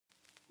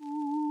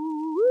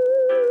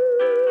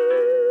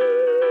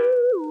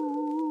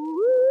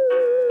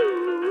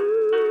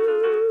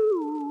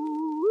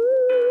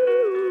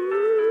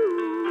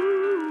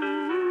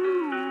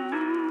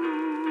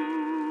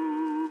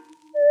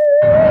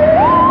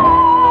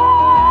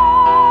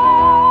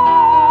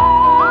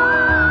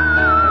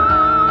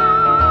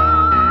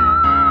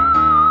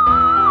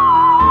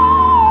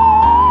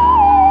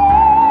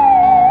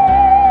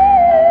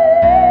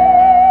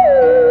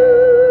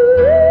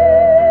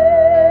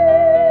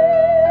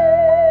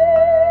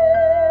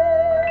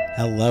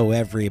Hello,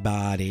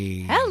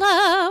 everybody.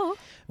 Hello.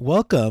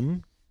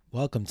 Welcome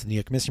to the New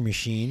York Mystery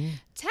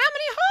Machine.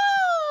 Tammany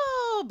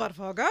Hall, but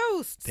for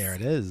ghosts. There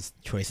it is.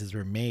 Choices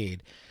were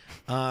made.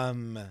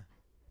 I'm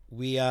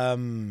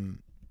looking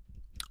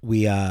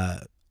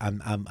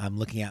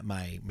at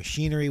my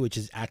machinery, which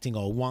is acting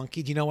all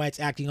wonky. Do you know why it's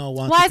acting all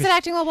wonky? Why is it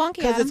acting all wonky?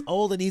 Because it's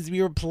old and needs to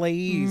be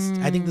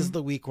replaced. I think this is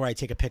the week where I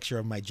take a picture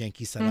of my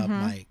janky setup,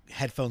 my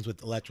headphones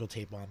with electrical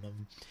tape on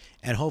them.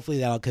 And hopefully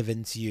that'll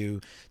convince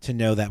you to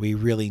know that we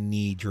really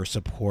need your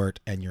support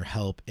and your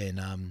help in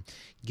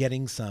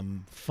getting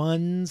some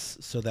funds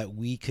so that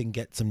we can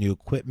get some new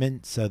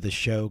equipment so the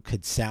show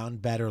could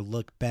sound better,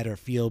 look better,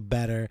 feel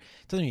better.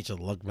 It doesn't need to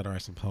look better, I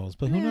suppose,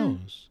 but who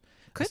knows?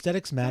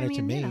 Aesthetics matter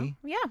to me. You know,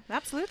 yeah,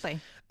 absolutely.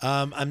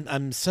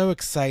 I'm so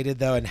excited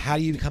though. And how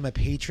do you become a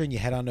patron? You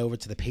head on over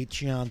to the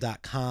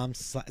patreon.com.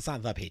 It's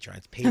not the Patreon.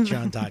 It's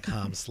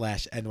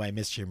patreon.com/NY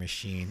Mystery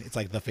Machine. It's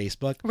like the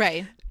Facebook.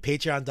 Right.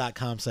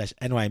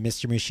 Patreon.com/NY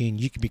Mystery Machine.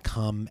 You can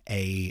become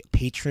a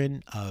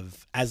patron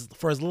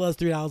for as little as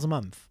 $3 a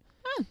month.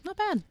 Oh, not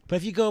bad. But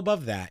if you go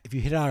above that, if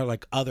you hit our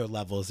like other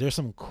levels, there's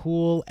some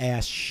cool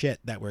ass shit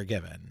that we're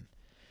given.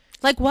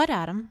 Like what,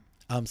 Adam?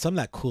 Some of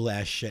that cool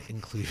ass shit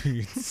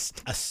includes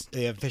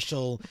the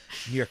official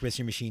New York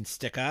Mystery Machine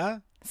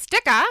sticker.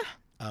 Sticker?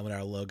 With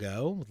our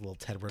logo, with a little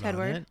Tedward on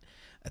Tedward.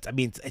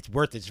 it. It's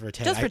worth it for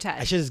Ted. Just for Ted.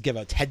 I should just give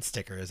out Ted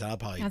stickers. I'll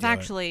probably That's do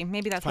actually,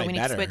 maybe that's what we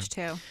need to switch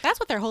to. That's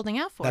what they're holding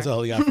out for. That's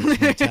what we got for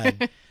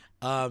Ted.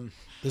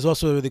 There's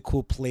also a really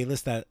cool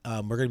playlist that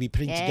we're going to be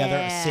putting together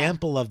a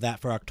sample of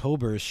that for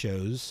October's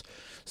shows.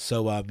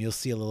 So you'll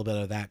see a little bit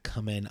of that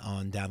coming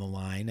on down the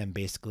line. And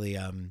basically...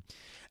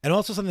 and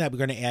also something that we're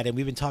going to add, and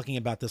we've been talking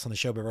about this on the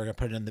show, but we're going to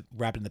put it in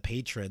wrap it in the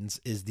patrons,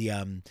 is the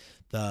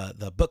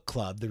book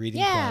club, the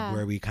reading club,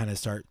 where we kind of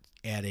start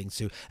adding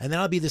to, and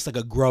that'll be just like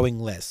a growing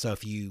list. So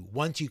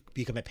once you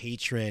become a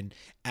patron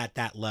at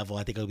that level,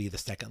 I think it'll be the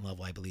second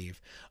level, I believe.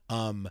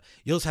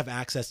 You'll just have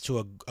access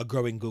to a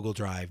growing Google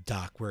Drive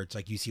doc where it's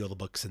like you see all the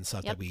books and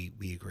stuff that we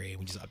agree, and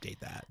we just update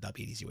that. That'll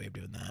be an easy way of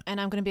doing that. And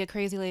I'm going to be a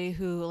crazy lady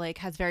who like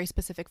has very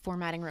specific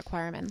formatting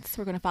requirements.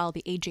 We're going to follow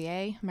the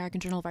AJA, American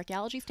Journal of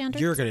Archaeology standards.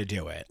 You're going to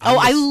do it.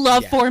 I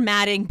love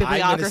formatting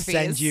bibliographies. I'm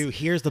going to send you,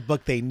 here's the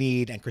book they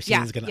need, and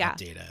Christina's going to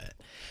update it.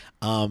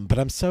 But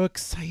I'm so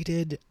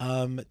excited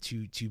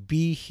to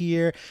be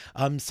here.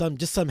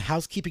 Some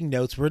housekeeping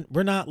notes.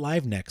 We're not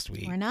live next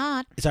week. We're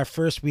not. It's our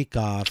first week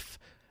off.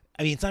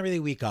 I mean, it's not really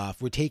a week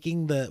off.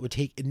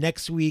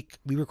 Next week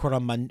we record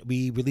on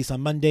we release on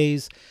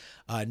Mondays.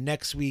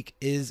 Next week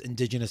is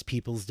Indigenous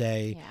Peoples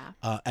Day.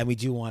 Yeah. And we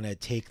do want to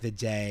take the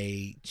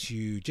day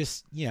to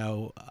just,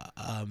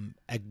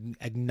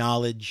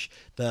 acknowledge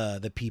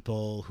the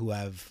people who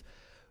have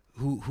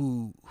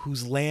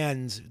whose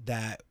lands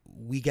that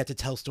we get to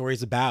tell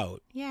stories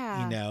about.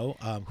 Yeah.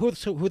 Who are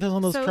some of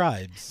those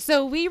tribes?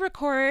 So we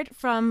record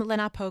from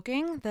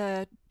Lenape-Poking,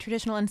 the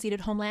traditional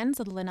unceded homelands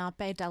of the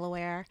Lenape,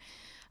 Delaware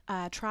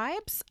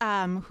tribes,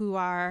 who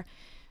are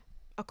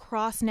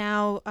across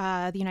now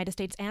the United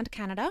States and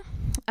Canada.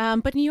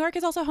 But New York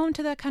is also home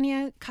to the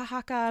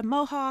Kanien'kehá:ka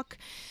Mohawk,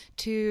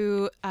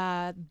 to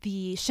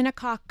the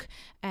Shinnecock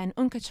and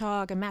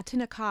Unkachog and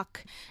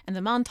Matinecock and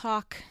the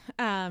Montauk,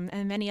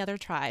 and many other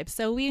tribes.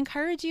 So we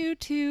encourage you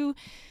to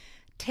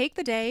take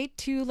the day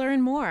to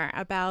learn more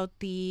about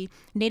the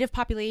native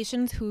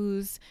populations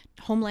whose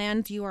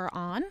homelands you are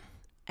on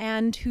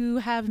and who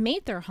have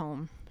made their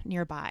home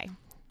nearby.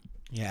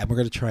 Yeah, and we're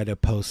going to try to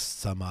post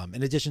some,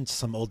 in addition to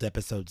some old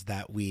episodes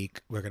that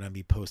week, we're going to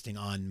be posting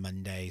on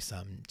Monday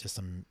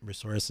some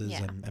resources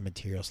and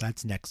materials. So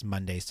that's next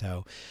Monday.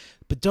 So,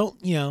 but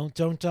don't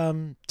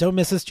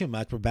miss us too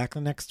much. We're back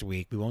the next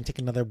week. We won't take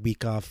another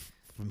week off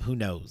from who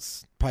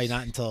knows. Probably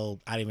not until,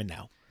 I don't even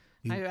know.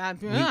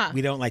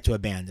 We don't like to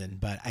abandon,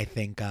 but I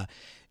think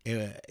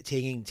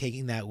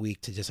taking that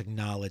week to just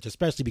acknowledge,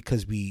 especially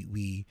because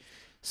we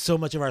so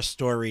much of our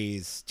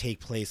stories take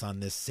place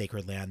on this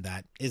sacred land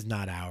that is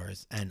not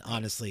ours, and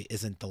honestly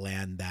isn't the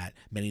land that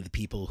many of the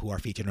people who are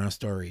featured in our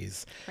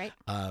stories. Right.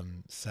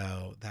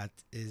 So that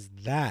is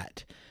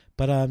that.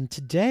 But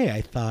today I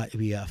thought it'd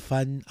be a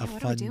fun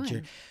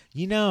journey.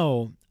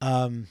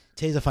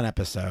 Today's a fun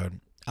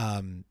episode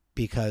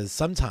because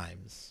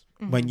sometimes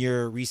when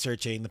you're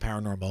researching the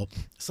paranormal,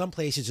 some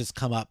places just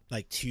come up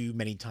like too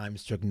many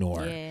times to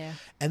ignore. Yeah.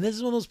 And this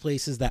is one of those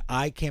places that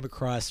I came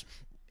across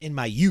in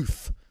my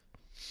youth.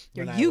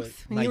 When you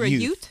were a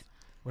youth?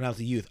 When I was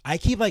a youth. I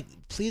keep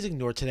please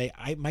ignore today.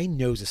 My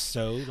nose is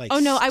so Oh,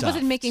 no, stuffed. I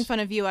wasn't making fun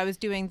of you. I was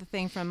doing the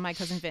thing from My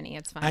Cousin Vinny.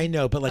 It's fine. I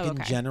know, but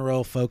in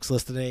general, folks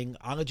listening,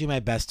 I'm going to do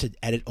my best to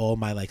edit all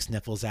my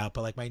sniffles out.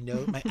 But my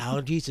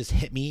allergies just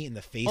hit me in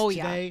the face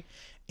today.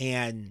 Yeah.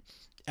 And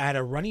I had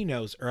a runny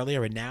nose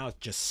earlier, and now it's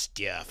just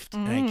stuffed.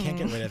 And I can't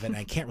get rid of it. And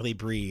I can't really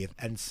breathe.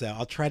 And so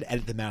I'll try to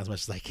edit them out as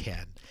much as I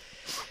can.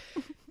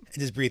 And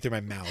just breathe through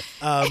my mouth.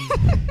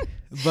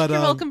 But you're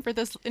welcome for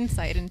this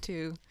insight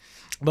into.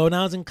 But when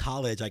I was in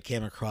college, I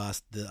came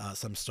across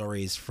some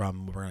stories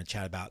from what we're going to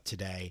chat about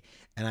today,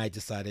 and I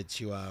decided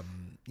to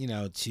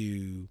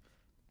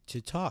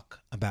to talk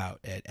about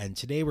it. And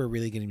today we're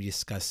really going to be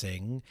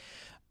discussing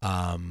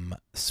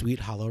Sweet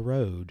Hollow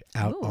Road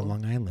out on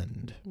Long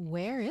Island.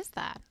 Where is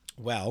that?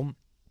 Well,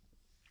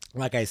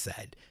 like I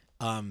said,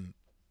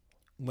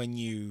 when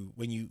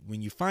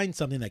you find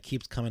something that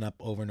keeps coming up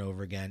over and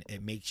over again,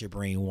 it makes your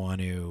brain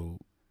want to,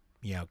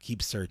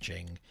 keep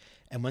searching.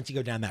 And once you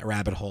go down that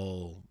rabbit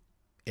hole,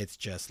 it's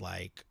just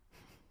like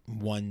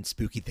one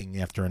spooky thing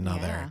after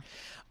another.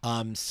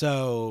 Yeah.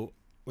 So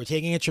we're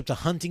taking a trip to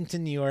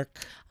Huntington, New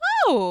York.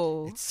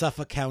 Oh, It's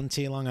Suffolk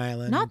County, Long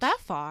Island. not that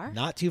far.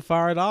 Not too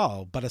far at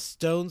all, but a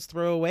stone's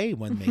throw away,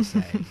 one may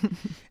say.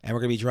 And we're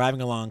going to be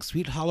driving along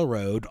Sweet Hollow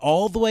Road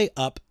all the way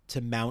up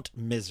to Mount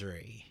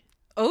Misery.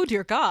 Oh,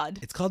 dear God.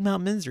 It's called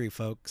Mount Misery,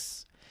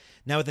 folks.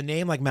 Now, with a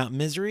name like Mount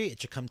Misery,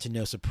 it should come to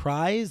no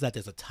surprise that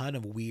there's a ton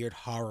of weird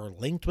horror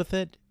linked with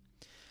it.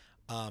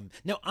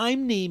 Now,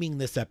 I'm naming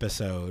this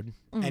episode,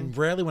 and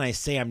rarely when I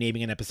say I'm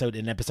naming an episode,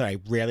 I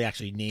rarely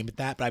actually name it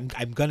that, but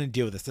I'm going to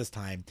do this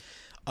time.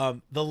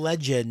 The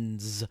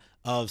Legends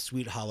of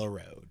Sweet Hollow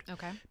Road.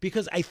 Okay.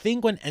 Because I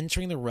think when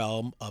entering the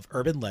realm of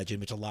urban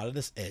legend, which a lot of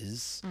this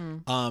is,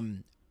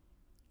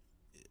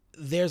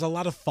 there's a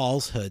lot of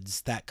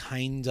falsehoods that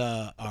kind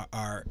of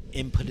are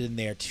input in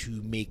there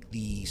to make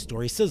the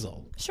story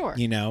sizzle. Sure.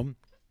 You know?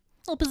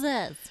 Little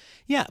pizzazz.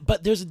 Yeah,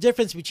 but there's a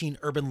difference between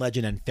urban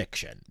legend and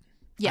fiction.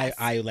 Yes.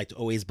 I like to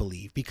always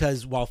believe,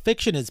 because while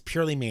fiction is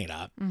purely made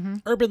up,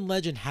 urban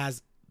legend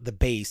has the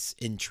base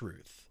in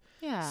truth.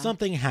 Yeah.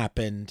 Something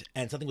happened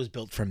and something was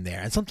built from there.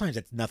 And sometimes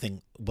it's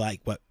nothing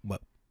like what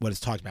is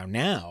talked about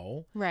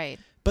now. Right.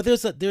 But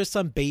there's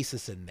some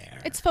basis in there.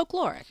 It's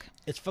folkloric.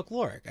 It's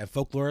folkloric. And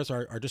folklores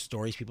are just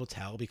stories people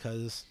tell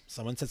because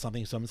someone said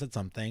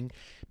something,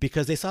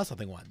 because they saw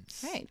something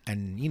once. Right.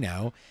 And,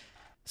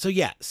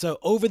 so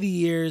over the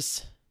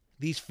years,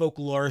 these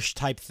folklorish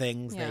type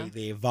things,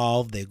 they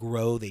evolve, they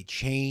grow, they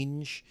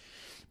change.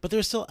 But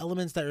there's still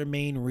elements that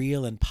remain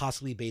real and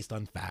possibly based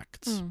on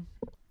facts.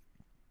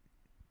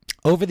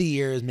 Over the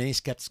years, many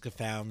skeptics have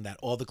found that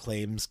all the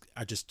claims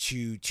are just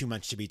too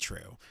much to be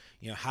true.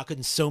 How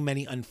can so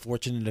many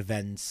unfortunate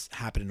events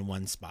happen in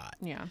one spot?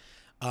 Yeah.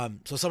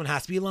 So someone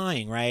has to be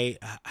lying, right?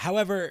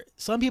 However,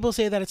 some people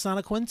say that it's not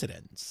a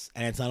coincidence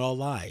and it's not all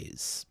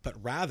lies, but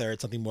rather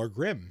it's something more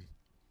grim,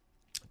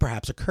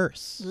 perhaps a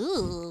curse.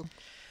 Ooh.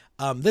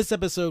 This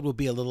episode will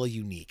be a little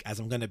unique, as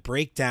I'm going to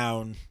break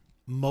down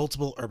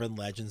multiple urban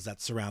legends that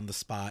surround the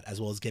spot,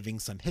 as well as giving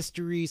some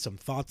history, some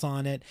thoughts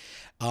on it,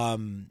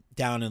 down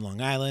in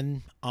Long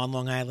Island, on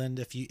Long Island,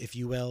 if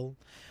you will,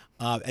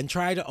 and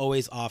try to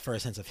always offer a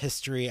sense of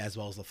history as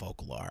well as the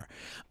folklore.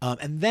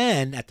 And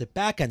then at the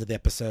back end of the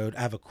episode,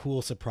 I have a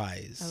cool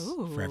surprise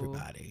for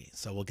everybody.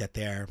 So we'll get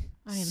there.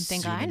 I don't even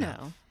think I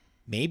know.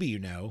 Maybe you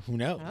know. Who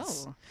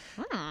knows?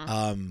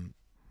 Oh.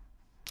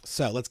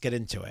 So let's get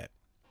into it.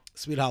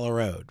 Sweet Hollow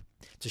Road.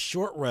 It's a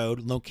short road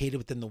located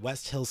within the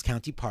West Hills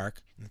County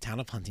Park in the town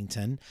of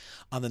Huntington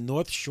on the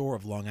north shore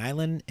of Long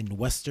Island in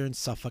western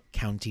Suffolk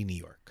County, New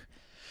York.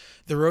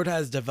 The road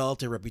has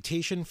developed a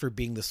reputation for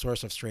being the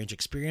source of strange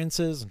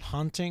experiences and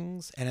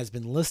hauntings, and has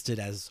been listed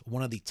as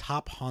one of the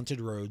top haunted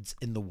roads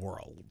in the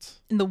world.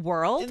 In the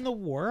world? In the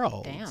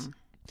world.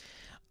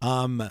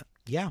 Damn.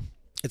 Yeah.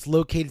 It's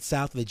located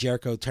south of the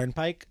Jericho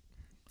Turnpike.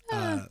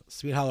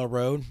 Sweet Hollow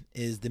Road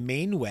is the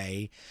main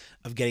way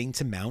of getting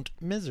to Mount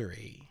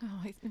Misery.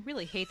 Oh, I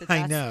really hate that.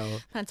 I know.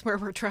 That's where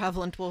we're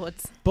traveling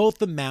towards. Both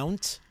the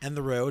Mount and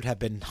the road have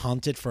been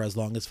haunted for as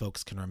long as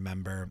folks can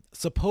remember.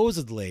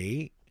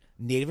 Supposedly,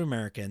 Native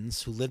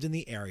Americans who lived in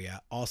the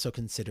area also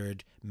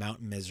considered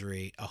Mount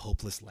Misery a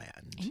hopeless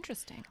land.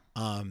 Interesting.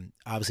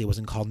 Obviously, it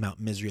wasn't called Mount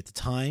Misery at the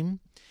time,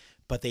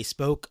 but they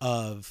spoke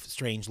of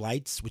strange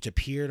lights which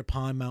appeared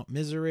upon Mount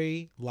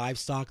Misery,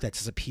 livestock that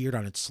disappeared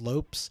on its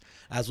slopes,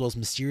 as well as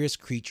mysterious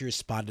creatures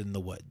spotted in the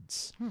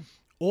woods.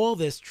 All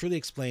this truly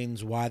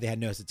explains why they had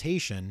no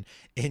hesitation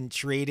in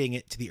trading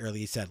it to the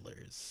early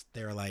settlers.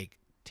 They were like,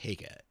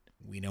 take it.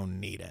 We don't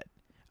need it.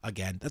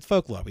 Again, that's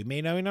folklore. We may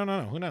know, we don't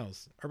know. Who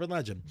knows? Urban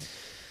legend.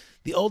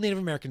 The old Native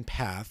American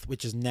path,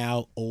 which is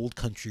now Old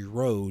Country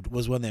Road,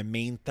 was one of their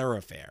main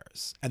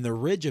thoroughfares, and the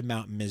ridge of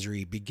Mount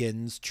Misery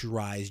begins to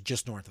rise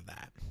just north of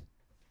that.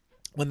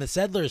 When the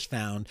settlers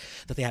found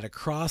that they had to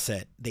cross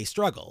it, they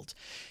struggled.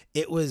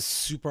 It was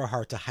super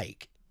hard to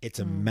hike. It's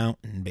a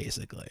mountain,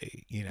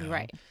 basically,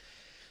 Right.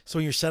 So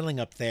when you're settling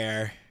up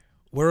there,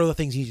 what are the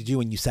things you need to do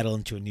when you settle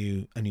into a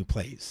new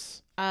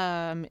place?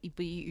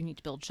 You need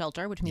to build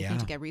shelter, which means you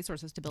need to get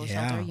resources to build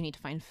shelter. You need to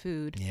find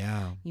food.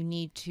 Yeah. You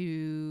need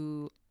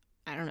to,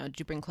 I don't know, did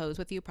you bring clothes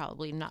with you?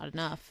 Probably not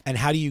enough. And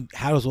how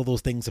does all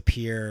those things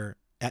appear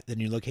at the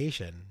new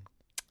location?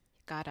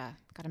 Gotta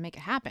make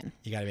it happen.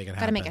 You gotta make it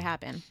happen. Gotta make it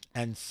happen.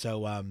 And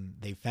so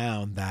they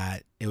found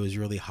that it was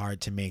really hard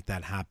to make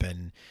that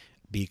happen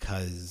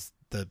because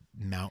the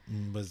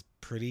mountain was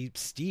pretty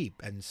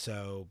steep, and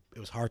so it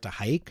was hard to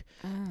hike.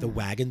 The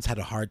wagons had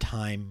a hard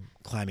time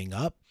climbing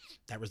up.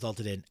 That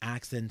resulted in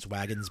accidents,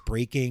 wagons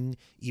breaking,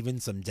 even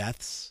some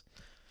deaths.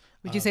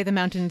 Would you say the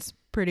mountain's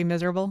pretty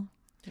miserable?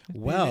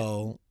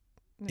 Well,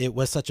 it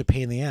was such a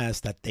pain in the ass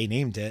that they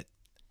named it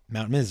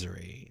Mount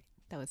Misery.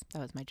 That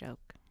was my joke.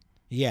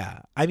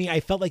 Yeah. I mean, I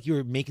felt like you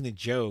were making the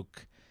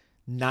joke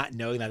not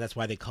knowing that that's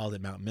why they called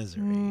it Mount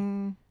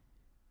Misery.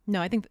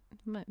 No, I think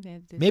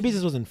Maybe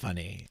this wasn't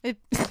funny.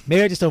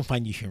 Maybe I just don't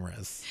find you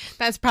humorous.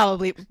 That's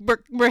probably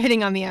we're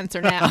hitting on the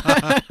answer now.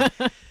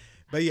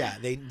 But yeah,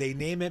 they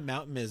name it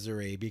Mount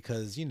Misery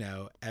because, you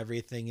know,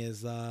 everything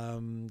is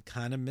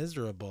kind of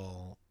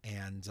miserable,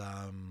 and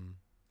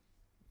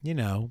you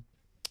know,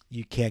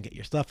 you can't get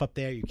your stuff up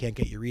there, you can't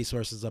get your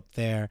resources up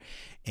there,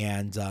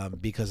 and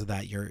because of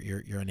that,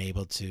 you're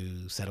unable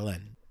to settle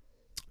in.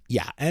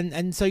 Yeah,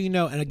 and so, you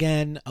know, and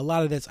again, a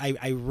lot of this,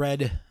 I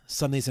read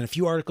some of these in a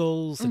few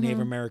articles. The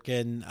Native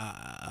American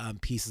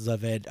pieces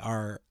of it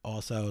are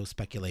also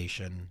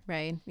speculation.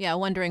 Right. Yeah,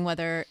 wondering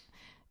whether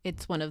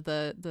it's one of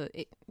the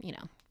you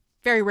know,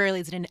 very rarely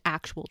is it an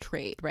actual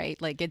trade,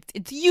 right? Like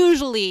it's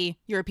usually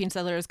European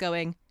settlers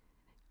going,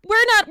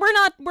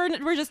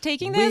 we're just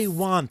taking this. We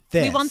want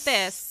this. We want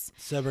this.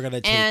 So we're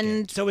gonna take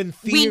it. So in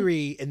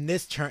theory, in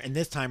this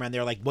time around,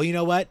 they're like, well, you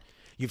know what?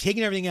 You've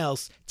taken everything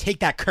else. Take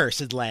that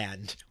cursed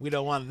land. We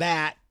don't want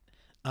that.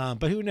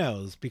 But who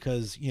knows?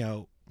 Because, you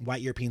know,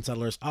 white European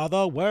settlers are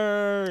the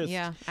worst.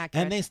 Yeah,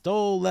 accurate. And they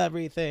stole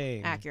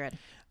everything. Accurate.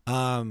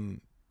 But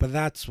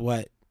that's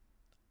what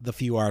the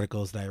few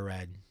articles that I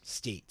read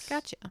states.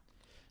 Gotcha.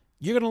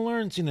 You're going to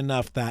learn soon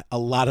enough that a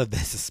lot of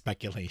this is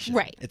speculation.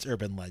 Right. It's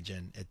urban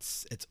legend.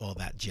 It's all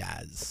that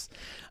jazz.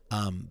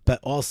 But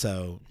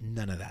also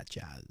none of that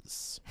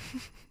jazz.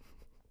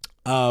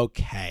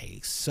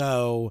 Okay,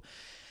 so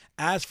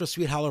as for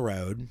Sweet Hollow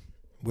Road,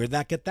 where'd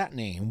that get that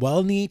name? Well,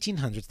 in the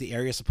 1800s, the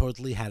area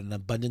supposedly had an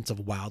abundance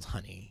of wild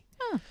honey.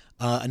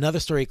 Another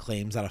story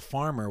claims that a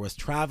farmer was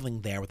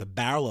traveling there with a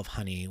barrel of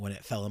honey when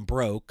it fell and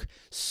broke,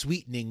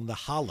 sweetening the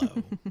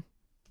hollow.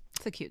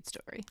 It's a cute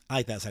story. I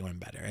like that second one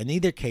better. In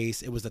either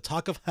case, it was the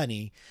talk of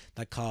honey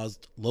that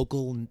caused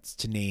locals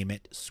to name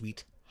it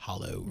Sweet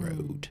Hollow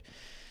Road.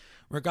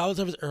 Regardless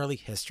of its early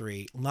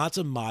history, lots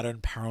of modern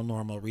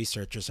paranormal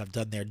researchers have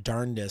done their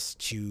darndest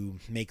to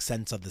make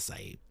sense of the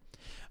site.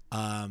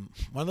 One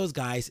of those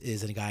guys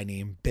is a guy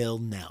named Bill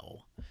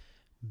Nell.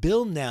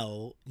 Bill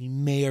Nell, you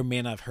may or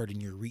may not have heard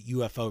in your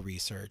UFO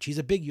research. He's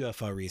a big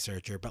UFO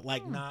researcher, but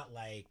not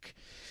like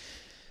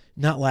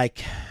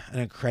an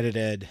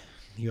accredited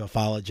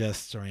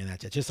ufologist or anything like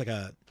that. Just like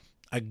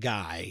a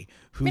guy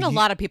who. I mean, a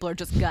lot of people are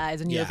just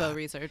guys in UFO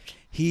research.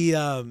 He's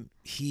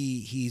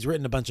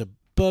written a bunch of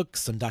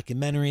books, some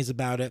documentaries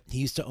about it. He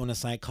used to own a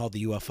site called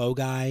the UFO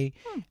Guy.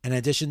 In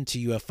addition to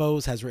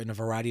UFOs, has written a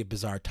variety of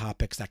bizarre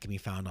topics that can be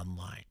found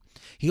online.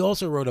 He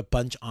also wrote a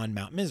bunch on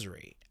Mount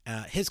Misery.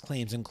 His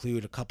claims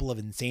include a couple of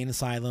insane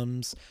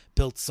asylums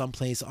built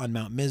someplace on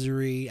Mount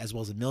Misery, as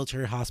well as a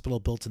military hospital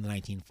built in the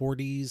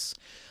 1940s.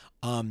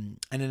 And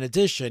in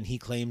addition, he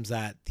claims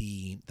that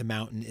the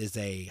mountain is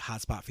a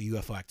hotspot for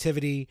UFO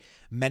activity,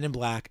 Men in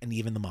Black, and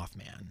even the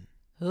Mothman.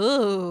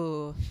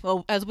 Ooh.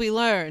 Well, as we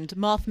learned,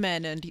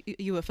 Mothmen and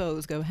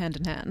UFOs go hand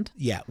in hand.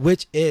 Yeah,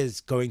 which is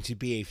going to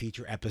be a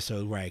future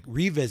episode where I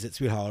revisit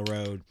Sweet Hollow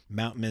Road,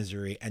 Mount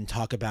Misery, and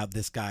talk about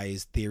this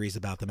guy's theories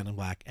about the Men in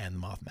Black and the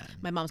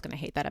Mothman. My mom's going to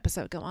hate that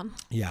episode. Go on.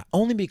 Yeah,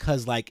 only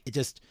because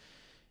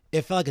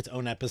it felt like its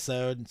own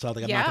episode, so I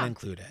was like, I'm not going to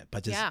include it.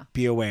 But just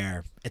be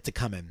aware, it's a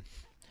coming.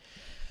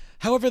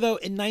 However, though,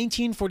 in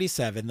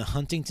 1947, the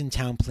Huntington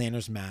Town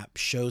Planner's map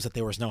shows that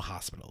there was no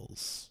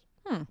hospitals.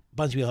 A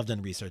bunch of people have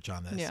done research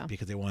on this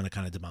because they want to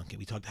kind of debunk it.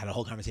 We had a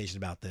whole conversation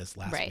about this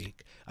last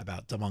week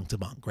about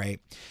debunk, right?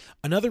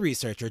 Another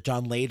researcher,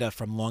 John Leda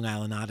from Long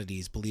Island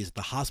Oddities, believes that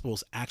the hospital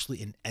is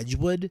actually in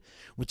Edgewood,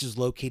 which is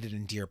located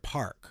in Deer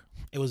Park.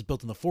 It was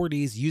built in the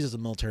 40s, used as a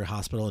military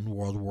hospital in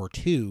World War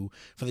II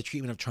for the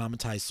treatment of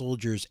traumatized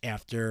soldiers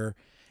and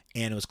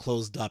it was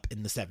closed up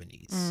in the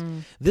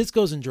 70s. This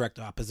goes in direct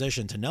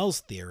opposition to Nell's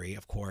theory,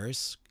 of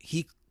course.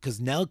 Because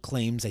Nell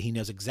claims that he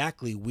knows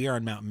exactly where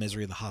on Mount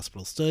Misery the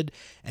hospital stood,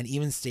 and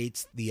even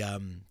states the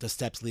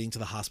steps leading to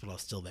the hospital are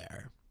still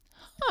there.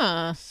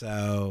 Huh.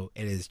 So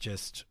it is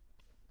just...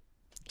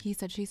 He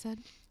said, she said?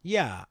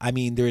 Yeah. I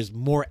mean, there's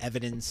more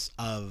evidence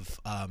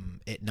of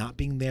it not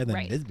being there than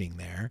it is being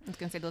there. I was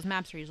going to say, those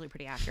maps are usually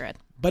pretty accurate.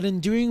 But in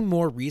doing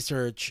more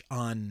research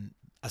on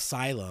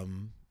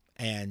asylum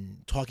and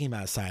talking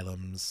about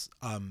asylums,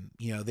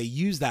 they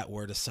use that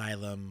word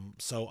asylum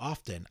so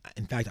often.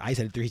 In fact, I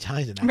said it 3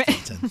 times in that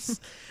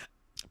sentence.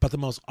 But the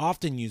most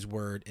often used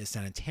word is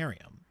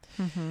sanitarium.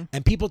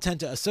 And people tend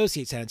to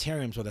associate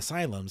sanitariums with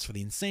asylums for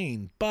the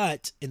insane,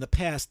 but in the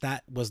past,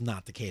 that was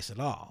not the case at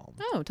all.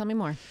 Oh, tell me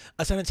more.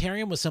 A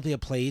sanitarium was simply a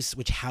place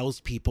which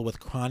housed people with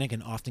chronic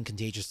and often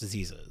contagious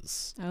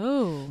diseases.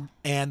 Oh.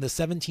 And the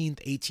 17th,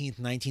 18th,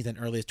 19th, and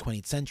earliest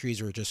 20th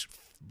centuries were just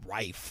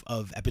rife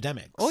of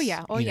epidemics. Oh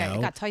yeah.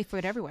 You got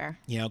typhoid everywhere.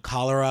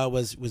 Cholera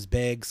was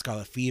big,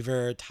 scarlet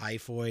fever,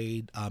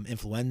 typhoid,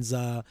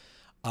 influenza.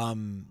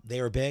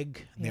 They were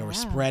big. They were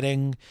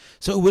spreading.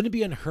 So it wouldn't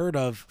be unheard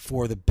of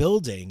for the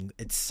building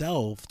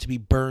itself to be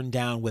burned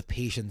down with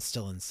patients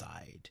still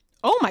inside.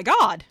 Oh my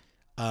God.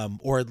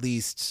 Or at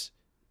least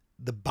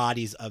the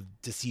bodies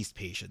of deceased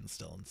patients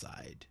still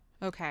inside.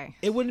 Okay.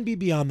 It wouldn't be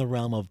beyond the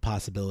realm of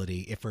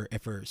possibility if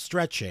we're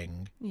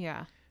stretching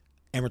Yeah.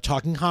 and we're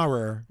talking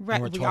horror Right.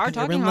 and we're We are talking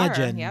talking urban horror.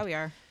 legend Yeah, we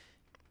are.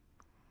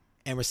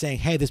 and we're saying,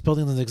 hey, this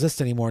building doesn't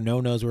exist anymore. No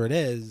one knows where it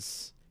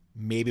is.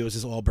 Maybe it was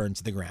just all burned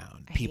to the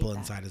ground. I hate People that.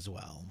 inside as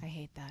well. I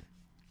hate that.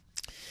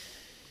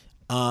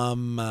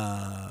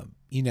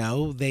 You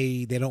know,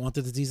 they don't want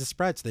the disease to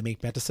spread, so they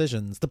make bad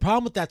decisions. The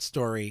problem with that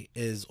story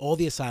is all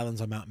the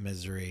asylums on Mount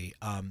Misery,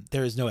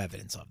 there is no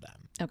evidence of them.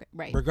 Okay.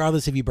 Right.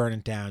 Regardless if you burn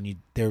it down,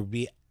 there would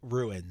be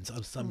ruins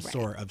of some Right.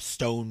 sort of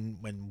stone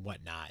and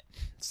whatnot.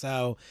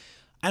 So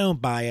I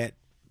don't buy it.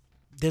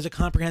 There's a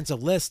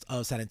comprehensive list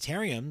of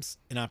sanitariums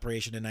in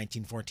operation in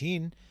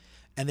 1914,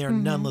 and there are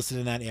none listed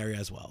in that area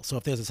as well. So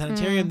if there's a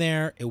sanitarium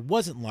there, it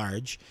wasn't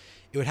large.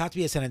 It would have to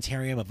be a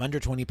sanitarium of under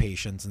 20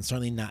 patients and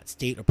certainly not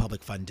state or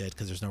public funded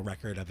because there's no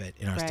record of it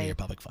in our state or Right.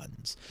 public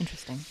funds.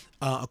 Interesting.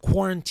 A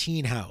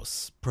quarantine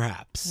house,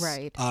 perhaps.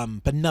 Right.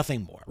 But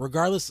nothing more.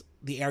 Regardless,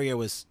 the area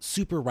was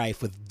super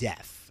rife with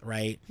death,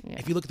 right? Yeah.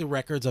 If you look at the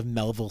records of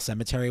Melville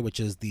Cemetery, which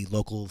is the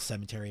local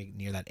cemetery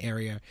near that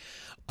area,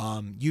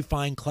 you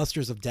find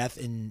clusters of death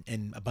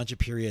in a bunch of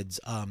periods.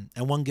 And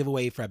one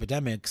giveaway for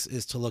epidemics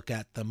is to look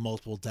at the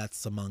multiple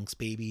deaths amongst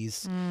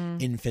babies,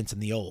 infants,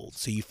 and the old.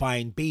 So you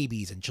find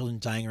babies and children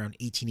dying around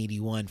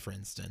 1881, for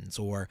instance,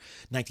 or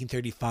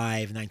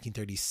 1935,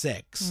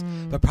 1936,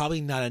 but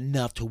probably not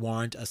enough to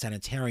warrant a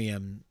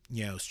sanitarium,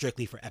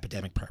 strictly for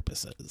epidemic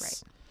purposes.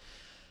 Right.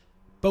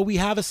 But we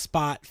have a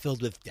spot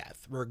filled with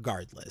death,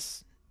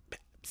 regardless.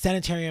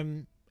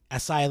 Sanitarium,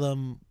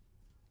 asylum,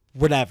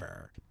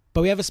 whatever.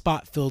 But we have a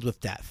spot filled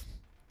with death.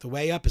 The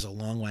way up is a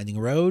long, winding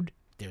road.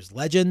 There's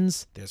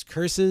legends. There's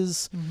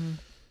curses.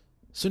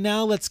 So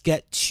now let's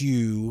get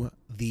to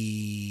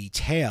the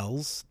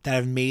tales that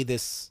have made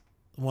this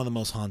one of the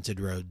most haunted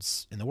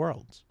roads in the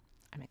world.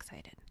 I'm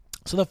excited.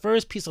 So the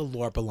first piece of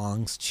lore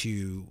belongs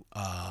to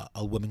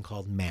a woman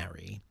called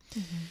Mary.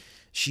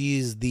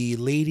 She's the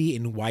lady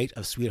in white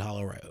of Sweet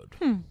Hollow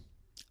Road.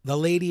 The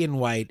lady in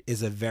white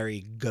is a very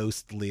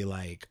ghostly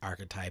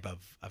archetype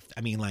of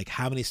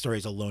how many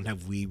stories alone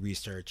have we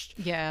researched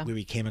Yeah. where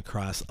we came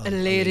across A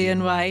lady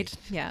in white.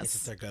 It's Yes.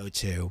 just their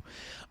go-to.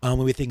 When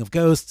we think of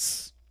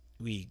ghosts,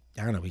 we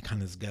kind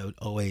of go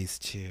always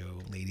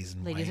to ladies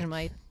in Ladies white. in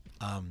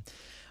white.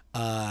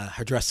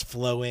 Her dress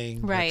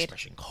flowing, her Right.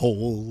 expression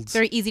cold.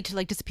 Very easy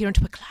to disappear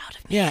into a cloud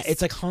of Yeah, mist.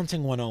 it's like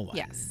haunting 101.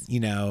 Yes.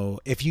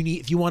 If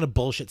you want to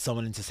bullshit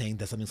someone into saying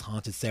that something's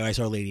haunted, say, I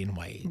saw a lady in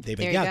white. They'd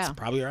be There like, you yeah, go. it's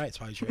probably right. It's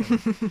probably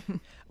true.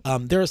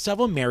 There are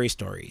several Mary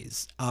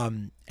stories.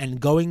 And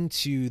going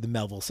to the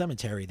Melville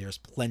Cemetery, there's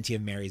plenty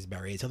of Marys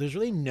buried. So there's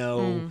really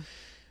no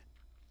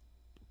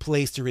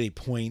place to really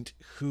point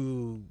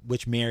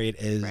which Mary it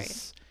is.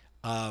 Right.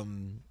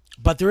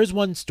 But there is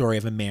one story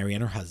of a Mary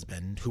and her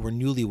husband who were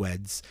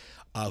newlyweds,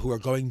 who are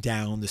going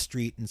down the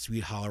street in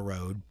Sweet Hollow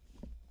Road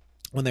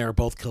when they were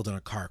both killed in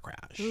a car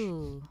crash.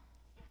 Ooh.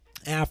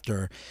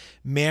 After,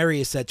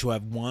 Mary is said to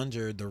have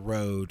wandered the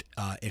road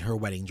in her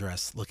wedding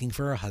dress looking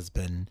for her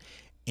husband,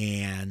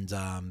 and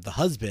the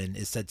husband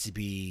is said to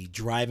be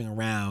driving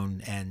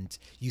around, and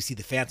you see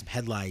the phantom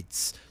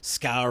headlights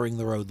scouring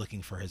the road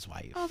looking for his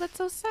wife. Oh, that's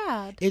so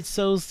sad. It's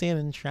so sad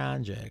and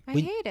tragic. I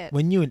hate it.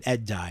 When you and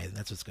Ed die,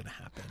 that's what's going to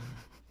happen.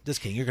 Just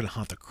kidding. You're going to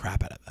haunt the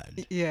crap out of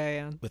Ed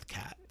Yeah. with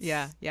cats.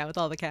 Yeah, with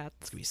all the cats.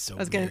 It's going to be so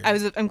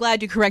weird. I'm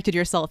glad you corrected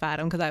yourself,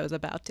 Adam, because I was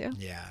about to.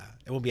 Yeah.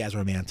 It won't be as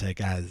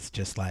romantic as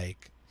just It'll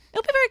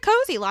be very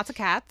cozy. Lots of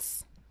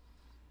cats.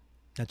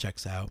 that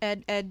checks out.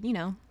 Ed,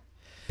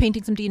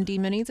 painting some D&D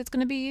minis. It's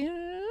going to be,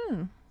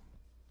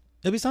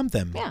 It'll be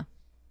something. yeah.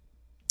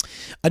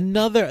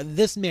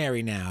 This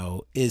Mary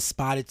now is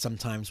spotted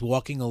sometimes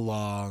walking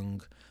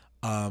along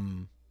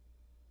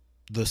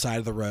the side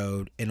of the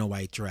road in a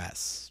white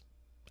dress,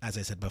 as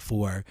I said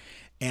before.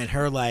 And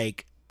her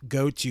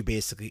go-to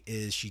basically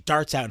is she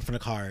darts out in front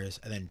of cars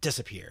and then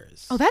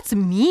disappears. Oh, that's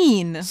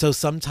mean. So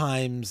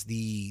sometimes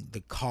the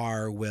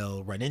car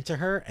will run into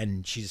her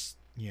and she's,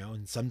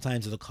 and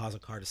sometimes it'll cause a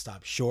car to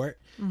stop short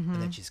and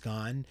then she's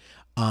gone.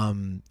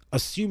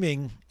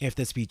 Assuming if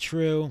this be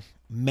true,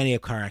 many a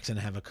car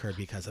accident have occurred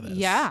because of this.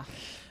 Yeah.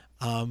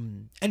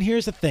 And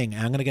here's the thing,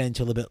 and I'm going to get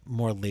into a little bit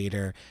more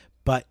later,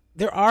 but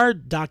there are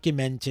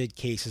documented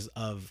cases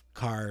of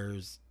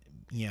cars,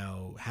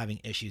 having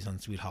issues on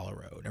Sweet Hollow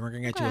Road. And we're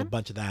going to get to a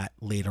bunch of that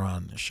later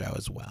on in the show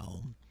as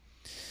well.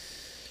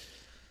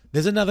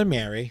 There's another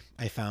Mary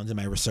I found in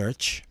my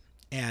research.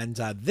 And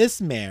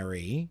this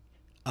Mary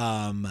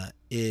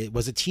it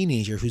was a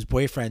teenager whose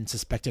boyfriend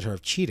suspected her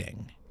of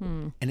cheating.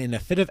 And in a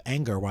fit of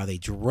anger while they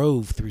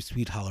drove through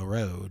Sweet Hollow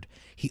Road,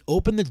 he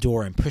opened the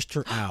door and pushed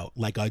her out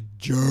like a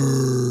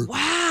jerk.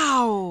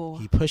 Wow.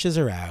 He pushes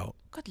her out.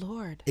 Good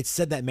Lord. It's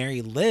said that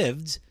Mary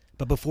lived,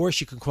 but before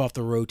she could crawl off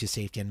the road to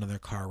safety, another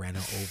car ran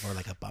her over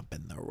like a bump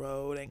in the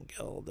road and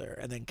killed her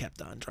and then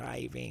kept on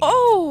driving.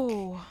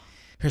 Oh.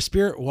 Her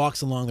spirit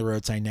walks along the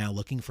roadside now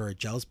looking for her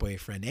jealous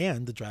boyfriend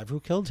and the driver who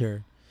killed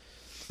her.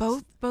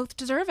 Both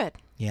deserve it.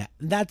 Yeah,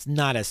 that's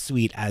not as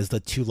sweet as the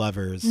two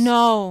lovers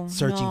No.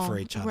 searching no. for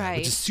each other, Right.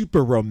 which is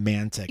super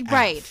romantic.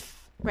 Right.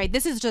 Right.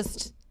 This is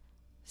just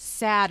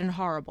sad and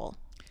horrible.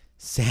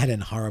 Sad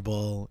and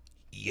horrible,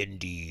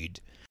 indeed.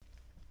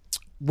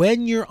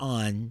 When you're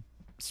on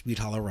Sweet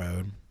Hollow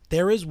Road,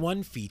 there is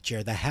one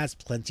feature that has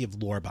plenty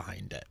of lore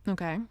behind it.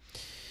 Okay.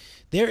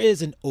 There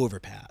is an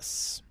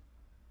overpass.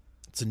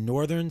 It's a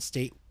Northern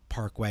State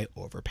Parkway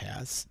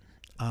overpass,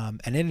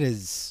 and it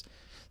is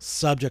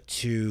subject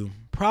to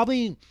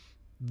probably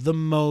the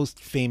most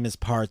famous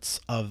parts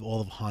of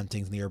all of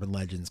hauntings and the urban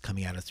legends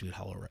coming out of Sweet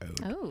Hollow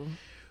Road.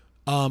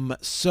 Oh.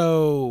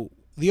 So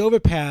the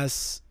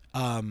overpass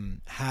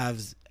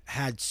has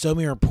had so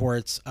many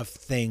reports of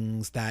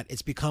things that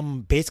it's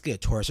become basically a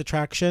tourist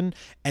attraction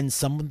and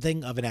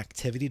something of an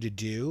activity to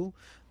do.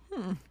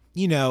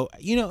 You know,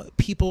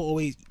 people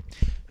always,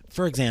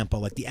 for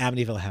example, like the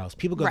Amityville house.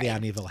 People go to the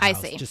Amityville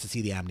house just to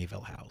see the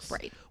Amityville house.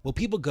 Right. Well,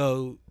 people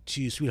go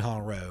to Sweet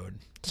Hollow Road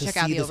to check see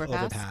out the this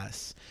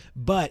overpass.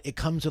 But it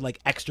comes with like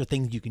extra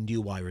things you can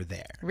do while you're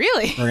there.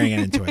 Really? We're gonna get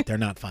into it. They're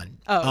not fun.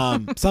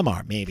 Oh. Some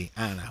are, maybe.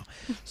 I don't know.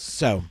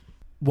 So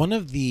one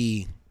of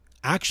the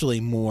actually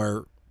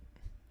more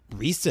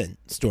recent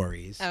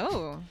stories.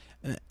 Oh.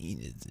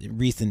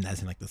 Recent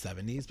as in like the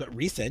 70s, but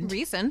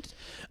recent.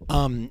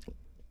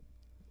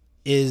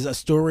 Is a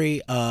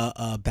story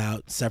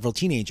about several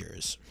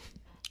teenagers.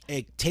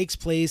 It takes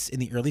place in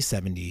the early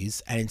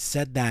 70s, and it's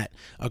said that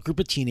a group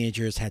of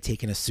teenagers had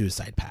taken a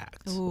suicide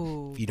pact.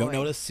 Ooh, if you don't know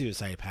what a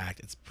suicide pact,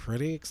 it's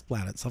pretty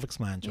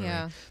self-explanatory.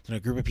 Yeah. So a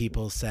group of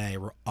people say,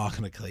 we're all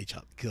going to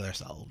kill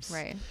ourselves.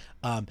 Right.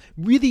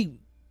 Really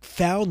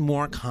found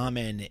more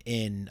common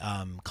in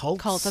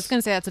cults. Cults. I was going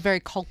to say that's a very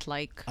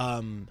cult-like.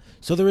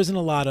 So there isn't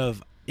a lot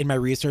of, in my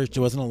research,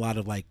 there wasn't a lot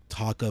of like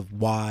talk of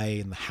why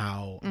and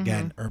how.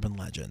 Again, urban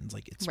legends.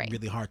 Like it's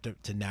really hard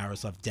to narrow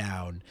stuff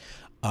down.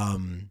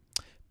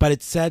 But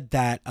it said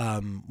that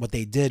what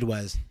they did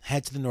was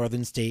head to the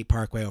Northern State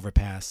Parkway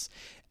overpass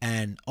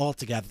and all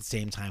together at the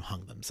same time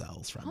hung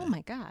themselves from it. Oh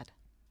my God.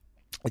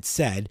 It's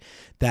said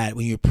that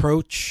when you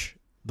approach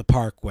the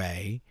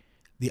parkway,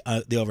 the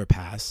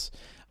overpass,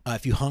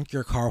 if you honk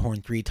your car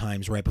horn 3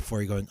 times right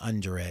before you're going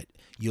under it,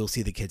 you'll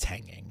see the kids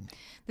hanging.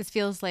 This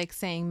feels like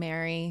saying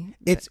Mary.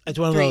 It's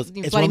one of those.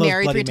 It's Bloody one of those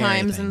Mary Bloody 3 Mary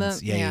times things. in the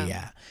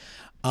Yeah.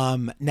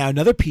 Now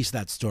another piece of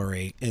that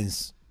story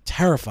is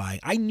terrifying.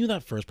 I knew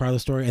that first part of the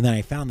story, and then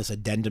I found this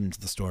addendum to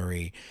the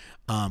story,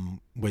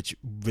 which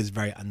was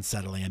very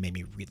unsettling and made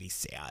me really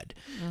sad.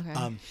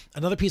 Okay.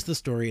 Another piece of the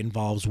story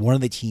involves one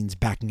of the teens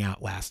backing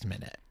out last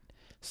minute.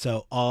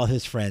 So all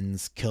his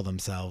friends kill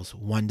themselves.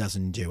 One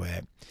doesn't do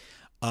it.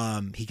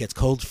 He gets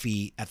cold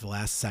feet at the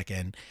last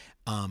second,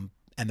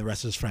 and the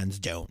rest of his friends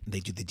don't. They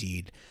do the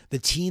deed. The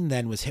teen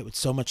then was hit with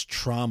so much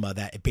trauma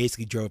that it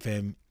basically drove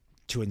him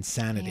to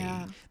insanity,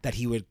 that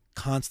he would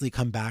constantly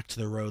come back to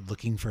the road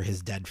looking for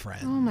his dead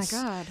friends. Oh my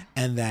God.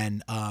 And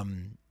then,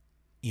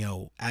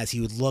 as he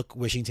would look,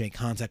 wishing to make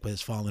contact with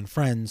his fallen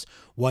friends,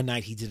 one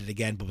night he did it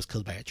again, but was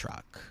killed by a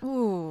truck.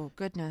 Oh,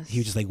 goodness. He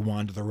would just like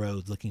wander the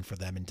road looking for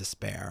them in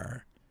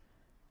despair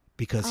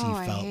because he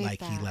felt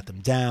like he let them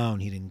down.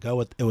 He didn't go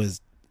with it.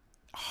 Was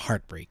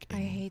heartbreaking.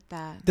 I hate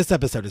that. This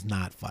episode is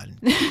not fun.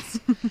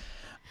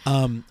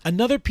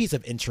 Another piece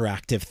of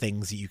interactive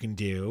things that you can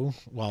do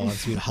while on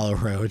Sweet Hollow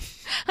Road.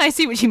 I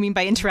see what you mean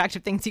by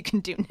interactive things you can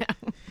do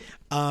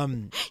now.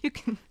 You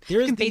can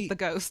bait the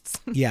ghosts.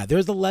 Yeah,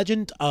 there's the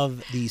legend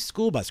of the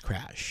school bus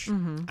crash.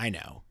 I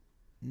know.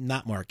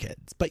 Not more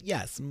kids, but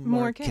yes,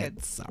 more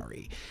kids.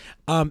 Sorry.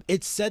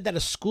 It's said that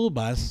a school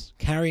bus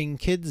carrying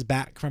kids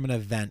back from an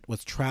event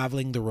was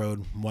traveling the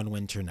road one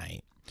winter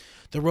night.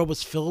 The road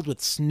was filled with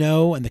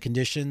snow, and the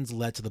conditions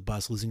led to the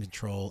bus losing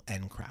control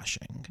and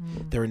crashing.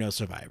 There were no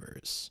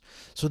survivors.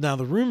 So now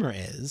the rumor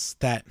is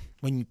that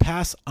when you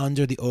pass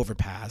under the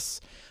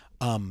overpass,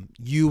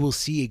 you will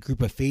see a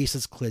group of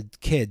faceless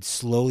kids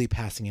slowly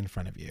passing in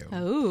front of you.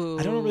 Oh.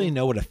 I don't really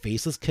know what a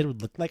faceless kid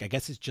would look like. I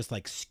guess it's just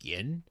like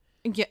skin.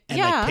 Yeah. And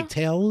like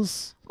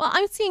pigtails. Well,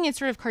 I'm seeing it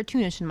sort of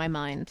cartoonish in my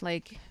mind.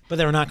 But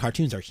they're not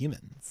cartoons, they're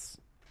humans.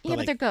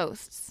 But they're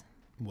ghosts.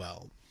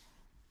 Well.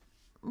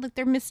 Like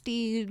they're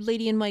misty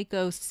lady in white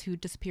ghosts who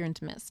disappear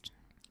into mist.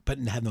 But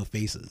have no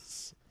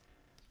faces.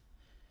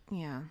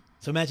 Yeah.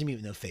 So imagine me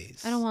with no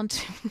face. I don't want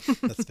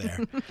to. That's fair.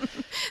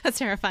 That's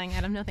terrifying,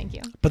 Adam. No, thank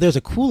you. But there's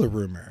a cooler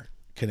rumor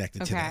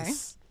connected to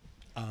this.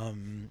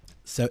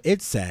 So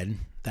it said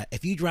that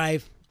if you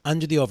drive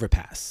under the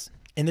overpass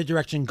in the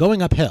direction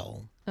going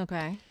uphill,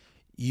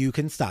 you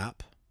can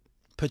stop,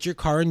 put your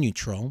car in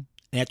neutral,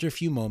 and after a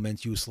few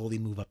moments, you slowly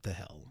move up the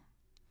hill.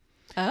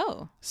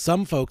 Oh.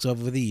 Some folks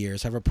over the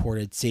years have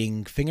reported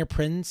seeing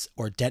fingerprints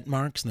or dent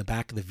marks in the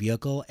back of the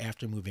vehicle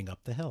after moving up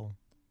the hill.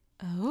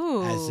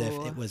 Oh. As if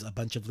it was a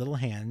bunch of little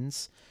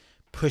hands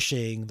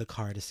pushing the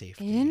car to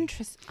safety.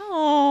 Interesting.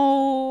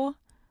 Oh,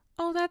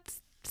 that's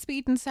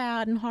sweet and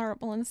sad and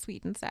horrible and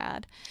sweet and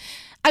sad.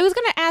 I was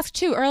going to ask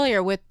too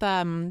earlier with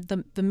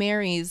the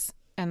Marys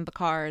and the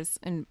cars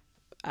and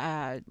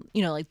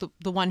like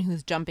the one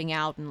who's jumping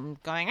out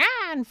and going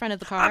in front of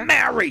the car. I'm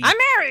Mary.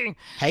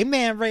 Hey,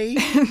 Mary.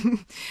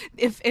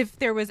 If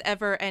there was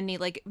ever any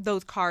like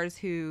those cars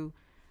who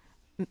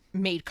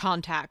made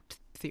contact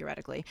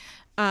theoretically,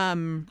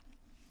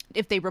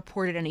 if they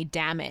reported any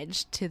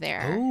damage to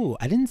their. Oh,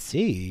 I didn't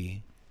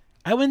see.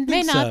 I wouldn't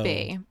think May so. not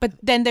be. But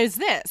then there's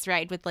this,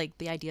 right? With like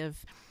the idea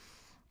of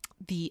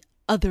the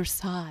other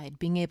side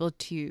being able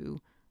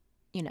to,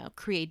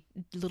 create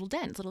little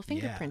dents, little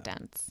fingerprint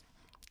dents.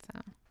 So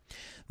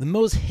The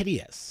most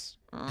hideous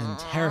and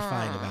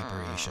terrifying of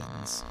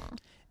apparitions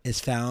is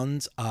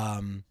found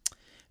on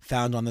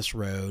this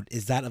road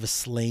is that of a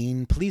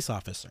slain police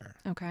officer.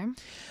 okay.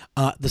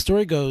 The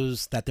story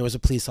goes that there was a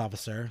police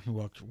officer who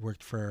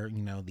worked for,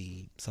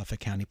 the Suffolk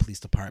County Police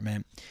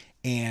Department.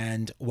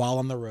 And while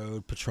on the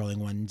road patrolling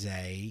one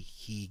day,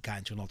 he got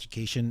into an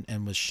altercation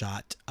and was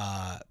shot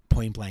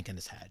point blank in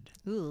his head.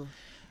 Ooh.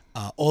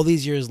 All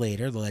these years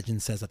later, the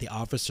legend says that the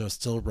officer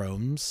still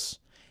roams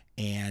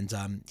and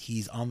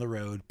he's on the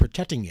road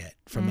protecting it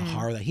from the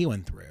horror that he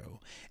went through.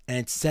 And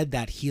it's said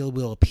that he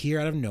will appear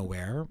out of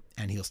nowhere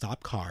and he'll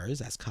stop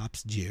cars, as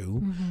cops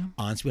do,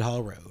 on Sweet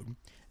Hollow Road.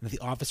 And the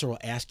officer will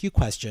ask you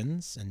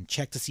questions and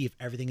check to see if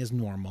everything is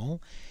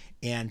normal.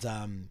 And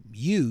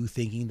you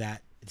thinking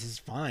that this is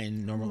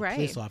fine, normal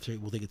police officer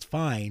will think it's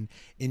fine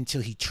until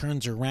he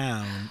turns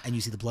around and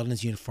you see the blood on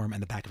his uniform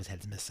and the back of his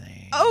head is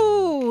missing.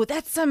 Oh,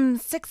 that's some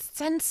Sixth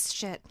Sense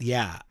shit.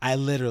 Yeah, I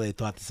literally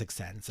thought the Sixth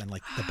Sense. And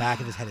like the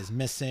back of his head is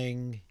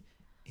missing.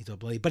 He's all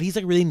bloody. But he's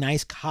like a really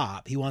nice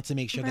cop. He wants to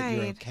make sure that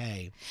you're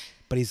okay.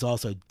 But he's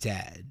also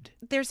dead.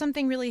 There's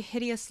something really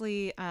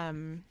hideously,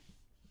 in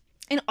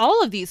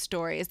all of these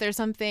stories, there's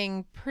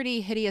something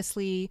pretty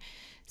hideously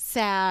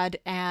sad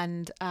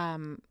and I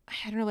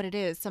don't know what it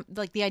is.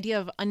 Like the idea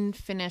of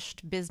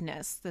unfinished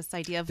business. This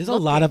idea of there's a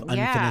lot of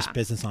unfinished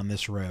business on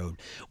this road,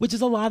 which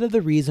is a lot of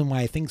the reason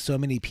why I think so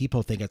many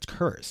people think it's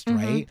cursed,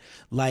 right?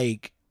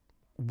 Like,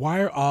 why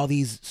are all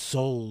these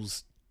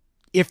souls?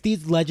 If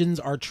these legends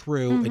are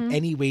true in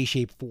any way,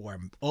 shape,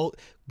 form,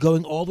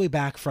 going all the way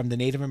back from the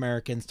Native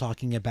Americans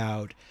talking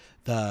about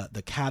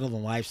the cattle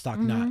and livestock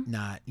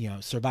not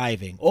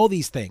surviving, all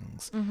these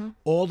things,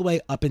 all the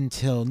way up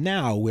until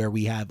now, where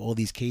we have all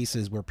these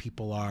cases where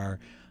people are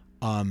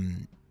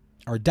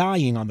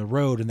dying on the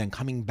road and then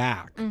coming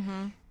back.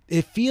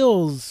 It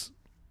feels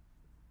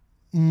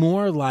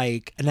more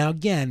like, and now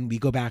again we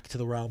go back to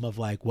the realm of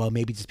like, well,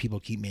 maybe just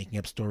people keep making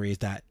up stories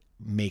that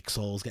make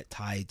souls get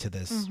tied to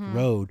this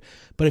road.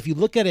 But if you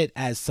look at it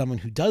as someone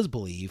who does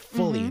believe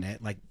fully in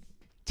it, like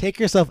take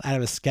yourself out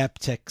of a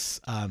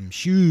skeptic's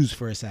shoes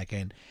for a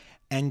second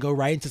and go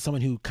right into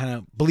someone who kind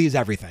of believes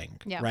everything,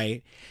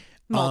 right?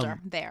 Mulder,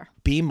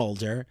 be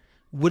Mulder.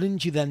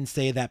 Wouldn't you then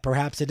say that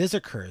perhaps it is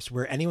a curse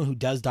where anyone who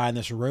does die on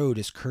this road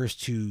is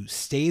cursed to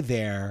stay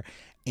there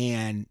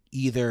and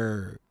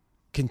either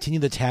continue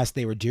the task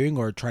they were doing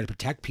or try to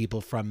protect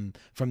people from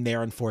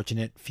their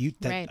unfortunate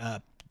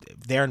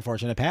their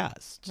unfortunate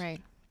past.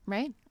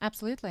 Right.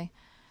 Absolutely.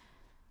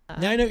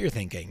 Now I know what you're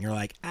thinking. You're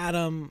like,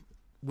 Adam,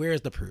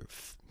 where's the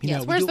proof?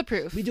 Where's the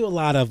proof? We do a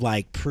lot of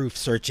like proof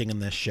searching in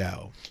this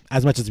show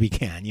as much as we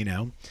can,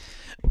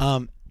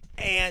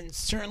 and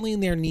certainly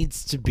there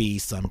needs to be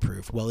some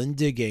proof. Well, in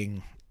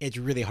digging, it's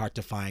really hard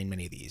to find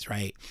many of these,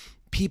 right?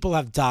 People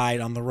have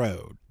died on the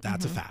road.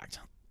 That's a fact.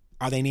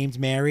 Are they named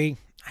Mary?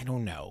 I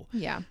don't know.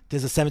 Yeah.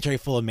 There's a cemetery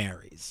full of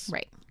Marys.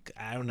 Right.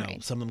 I don't know.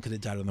 Right. Some of them could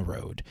have died on the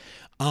road.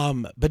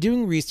 But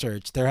doing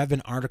research, there have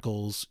been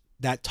articles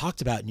that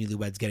talked about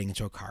newlyweds getting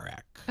into a car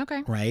wreck.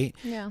 Okay. Right?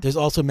 Yeah. There's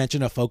also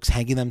mention of folks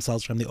hanging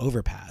themselves from the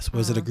overpass.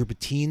 Was it a group of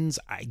teens?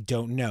 I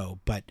don't know,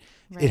 but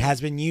it has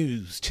been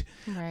used.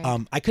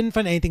 Right. I couldn't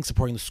find anything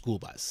supporting the school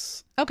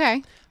bus.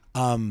 Okay.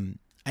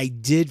 I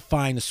did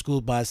find a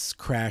school bus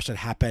crash that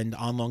happened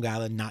on Long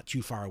Island, not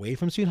too far away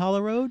from Sweet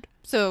Hollow Road.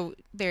 So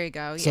there you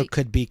go. So it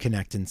could be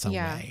connected in some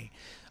way.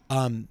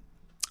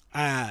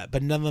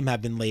 But none of them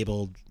have been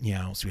labeled,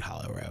 Sweet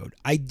Hollow Road.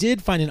 I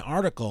did find an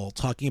article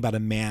talking about a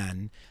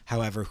man,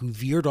 however, who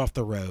veered off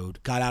the road,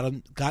 got out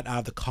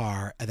of the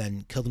car, and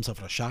then killed himself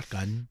with a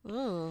shotgun.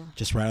 Ooh.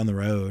 Just right on the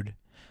road.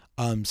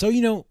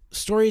 So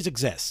stories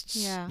exist.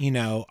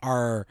 Yeah.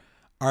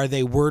 Are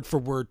they word for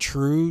word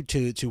true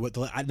to what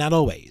not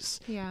always.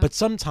 Yeah. But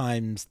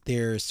sometimes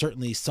there's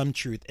certainly some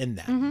truth in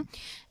them.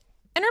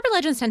 And urban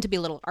legends tend to be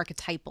a little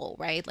archetypal,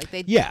 right? Like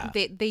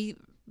they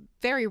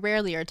very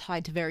rarely are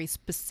tied to very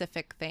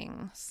specific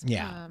things.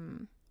 Yeah.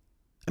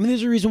 I mean,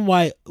 there's a reason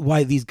why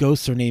these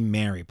ghosts are named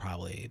Mary,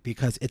 probably,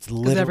 because it's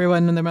literally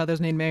everyone and their mother's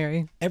named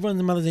Mary. Everyone's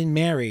their mother's named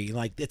Mary.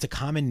 Like, it's a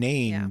common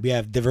name. Yeah. We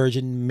have the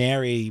Virgin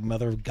Mary,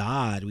 Mother of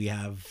God. We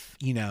have,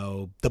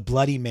 the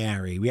Bloody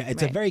Mary.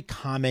 It's a very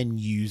common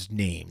used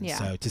name. Yeah.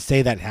 So to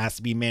say that it has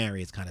to be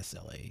Mary is kind of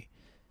silly.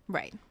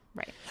 Right.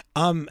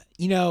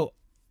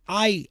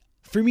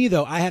 For me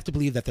though, I have to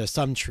believe that there's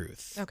some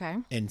truth. Okay.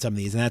 In some of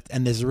these,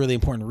 and there's a really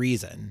important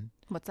reason.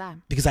 What's that?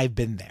 Because I've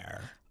been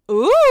there.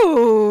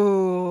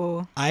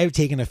 Ooh. I've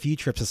taken a few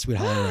trips to Sweet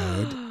Hollow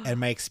Road, and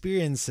my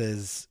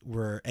experiences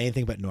were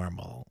anything but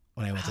normal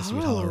when I went to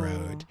Sweet Hollow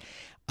Road.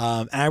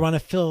 And I want to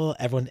fill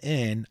everyone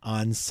in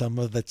on some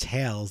of the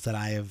tales that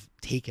I have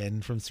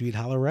taken from Sweet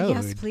Hollow Road.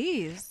 Yes,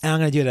 please. And I'm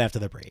going to do it after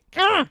the break.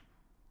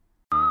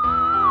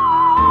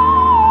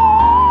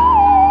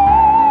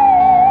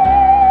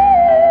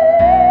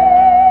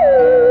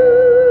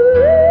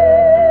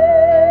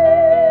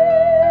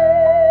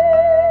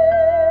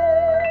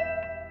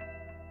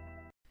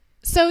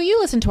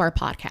 listen to our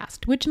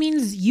podcast, which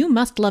means you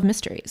must love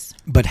mysteries.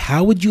 But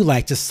how would you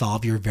like to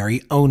solve your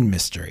very own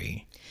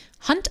mystery?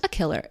 Hunt a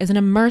Killer is an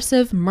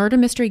immersive murder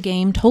mystery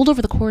game told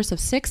over the course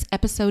of 6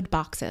 episode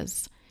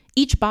boxes.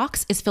 Each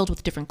box is filled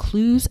with different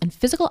clues and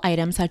physical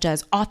items such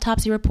as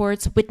autopsy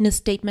reports, witness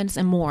statements,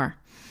 and more.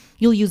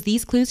 You'll use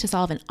these clues to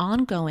solve an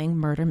ongoing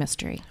murder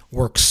mystery.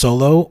 Work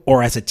solo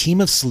or as a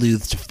team of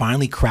sleuths to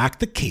finally crack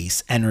the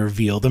case and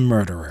reveal the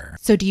murderer.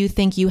 So do you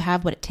think you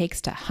have what it takes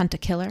to hunt a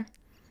killer?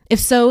 If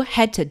so,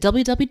 head to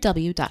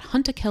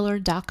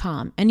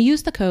www.huntakiller.com and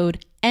use the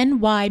code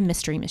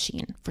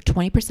NYMysteryMachine for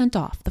 20%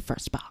 off the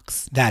first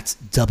box. That's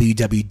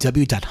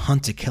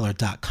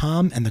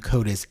www.huntakiller.com and the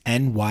code is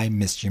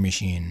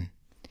NYMysteryMachine.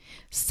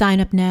 Sign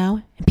up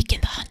now and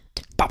begin the hunt.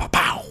 Bow, bow,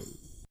 bow.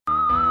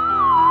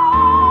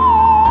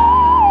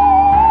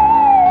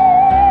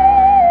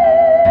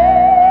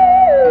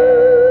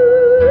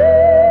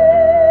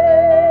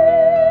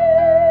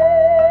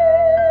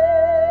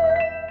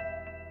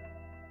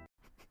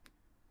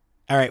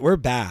 All right, we're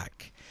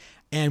back.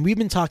 And we've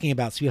been talking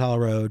about Sweet Hollow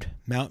Road,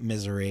 Mount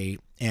Misery,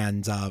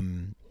 and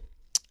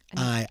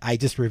I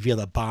just revealed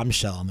a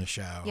bombshell on the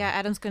show. Yeah,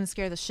 Adam's going to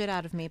scare the shit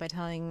out of me by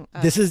telling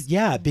us because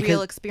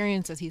real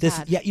experiences he's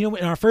had. Yeah, you know,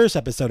 in our first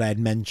episode, I had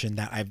mentioned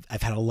that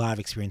I've had a lot of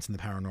experience in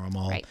the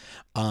paranormal. Right.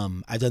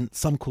 I've done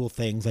some cool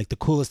things. Like the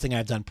coolest thing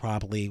I've done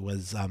probably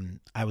was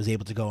I was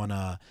able to go on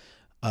a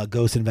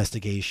ghost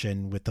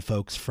investigation with the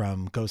folks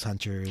from Ghost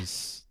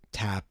Hunters,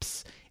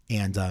 TAPS.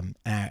 And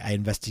I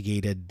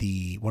investigated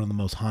one of the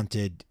most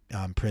haunted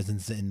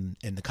prisons in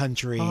the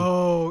country.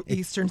 Oh,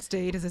 Eastern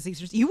State. Is this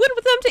Eastern State? You went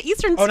with them to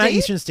Eastern State? Oh, not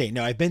Eastern State.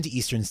 No, I've been to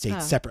Eastern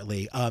State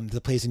separately.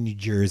 The place in New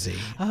Jersey.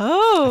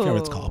 Oh. I forget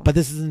what it's called. But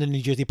this isn't a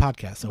New Jersey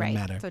podcast, so it won't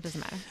matter. So it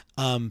doesn't matter.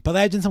 But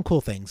I've done some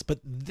cool things. But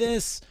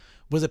this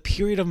was a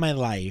period of my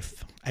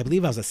life. I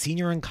believe I was a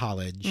senior in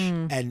college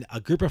and a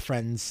group of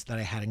friends that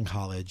I had in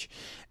college.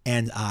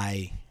 And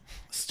I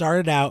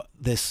started out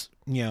this,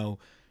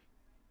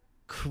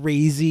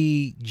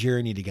 crazy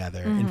journey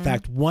together. In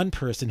fact, one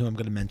person who I'm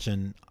going to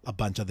mention a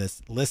bunch of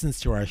this listens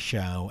to our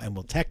show and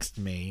will text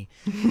me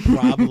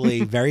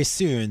probably very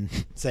soon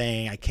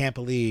saying, I can't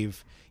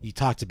believe you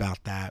talked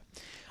about that.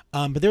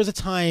 But there was a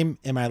time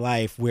in my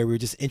life where we were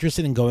just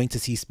interested in going to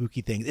see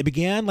spooky things. It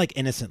began like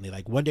innocently.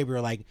 Like one day we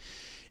were like,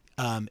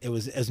 it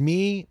was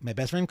me, my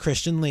best friend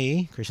Christian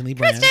Lee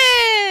Branch,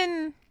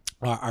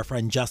 our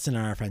friend Justin,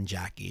 and our friend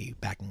Jackie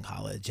back in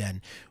college. And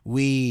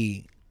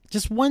we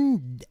just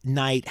one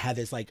night had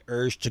this like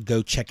urge to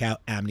go check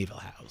out Amityville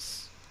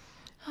House.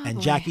 And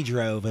boy. Jackie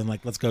drove and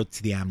like, let's go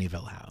to the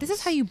Amityville House. This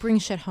is how you bring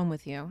shit home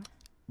with you.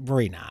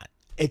 Worry not.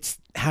 It's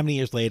how many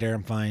years later,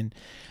 I'm fine.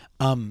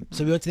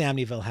 So we went to the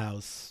Amityville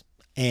House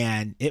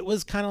and it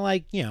was kind of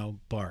like,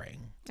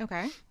 boring.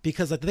 Okay.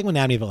 Because like the thing with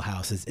Amityville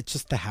House is it's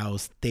just the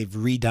house. They've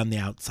redone the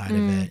outside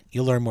of it.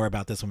 You'll learn more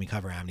about this when we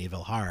cover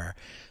Amityville Horror.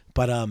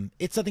 But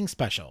it's something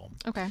special.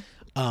 Okay.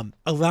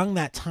 Along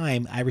that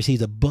time, I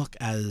received a book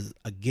as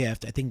a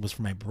gift. I think it was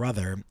from my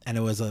brother. And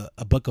it was a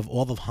book of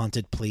all the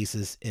haunted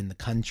places in the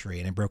country.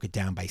 And I broke it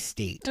down by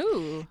state.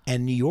 Ooh.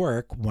 And New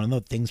York, one of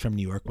the things from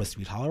New York was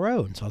Sweet Hollow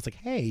Road. So I was like,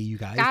 hey, you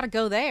guys. Gotta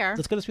go there.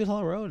 Let's go to Sweet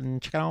Hollow Road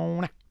and check it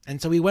out. And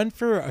so we went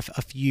for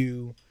a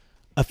few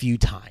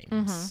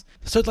times.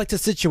 So I'd like to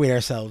situate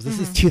ourselves. This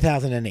is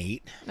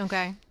 2008.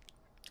 Okay.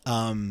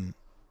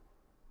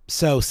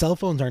 So cell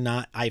phones are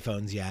not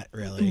iPhones yet,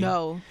 really.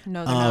 No,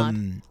 they're not.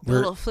 They're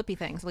little flippy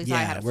things. At least I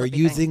had a flippy we're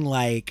using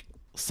like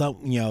some,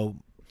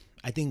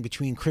 I think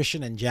between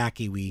Christian and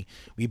Jackie, we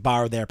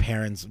borrowed their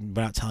parents,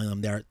 without telling them,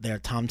 their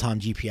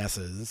TomTom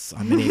GPSs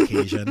on many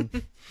occasion.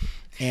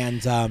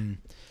 And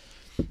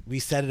we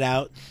set it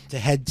out to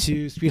head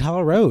to Sweet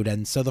Hollow Road.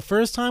 And so the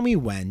first time we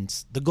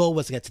went, the goal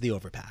was to get to the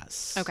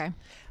overpass. Okay.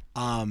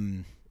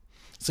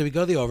 So we go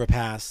to the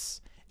overpass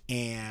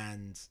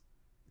and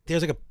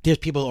there's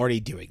people already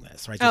doing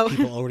this, right? There's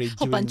people already doing,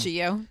 a bunch of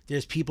you.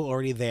 There's people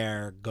already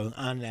there going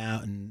on and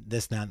out and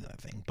this, that, and that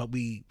thing. But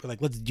we're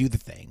like, let's do the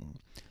thing.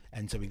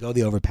 And so we go to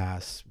the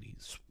overpass, we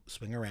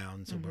swing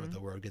around so where the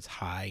road gets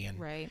high, and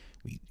we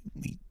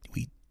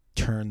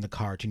turn the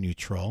car to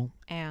neutral.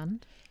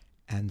 And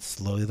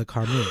slowly the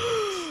car moved.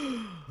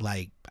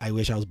 Like, I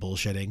wish I was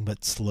bullshitting,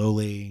 but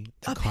slowly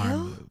the car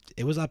moved.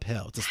 It was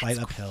uphill. It's a slight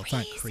uphill. It's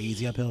not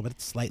crazy uphill, but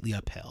it's slightly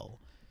uphill.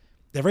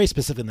 They're very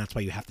specific, and that's why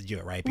you have to do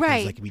it, right?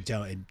 Because like if we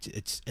don't,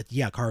 it's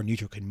car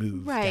neutral can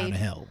move down a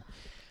hill,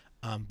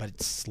 but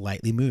it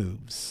slightly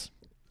moves.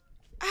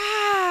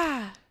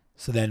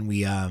 So then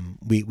we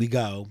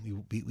go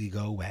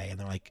away, and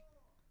they're like,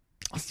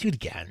 let's do it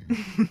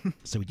again.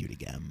 So we do it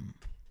again.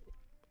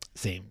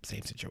 Same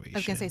situation. I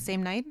was gonna say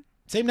same night.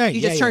 Same night.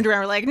 You just turned around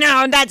and were like,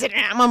 no, that's it.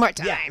 One more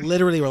time. Yeah,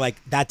 literally, we're like,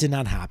 that did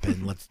not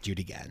happen. Let's do it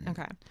again.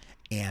 Okay.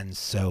 And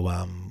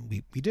so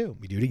we do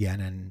it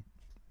again, and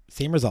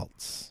same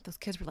results. Those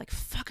kids were like,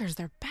 fuckers,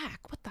 they're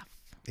back. What the?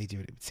 They do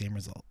it. Same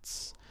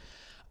results.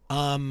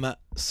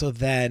 So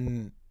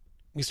then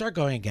we start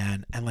going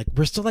again, and like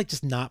we're still like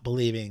just not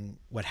believing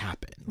what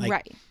happened. Like,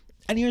 right.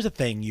 And here's the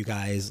thing, you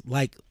guys.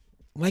 Like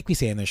we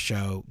say in this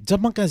show,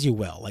 debunk as you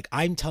will. Like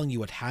I'm telling you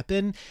what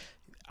happened.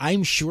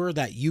 I'm sure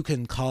that you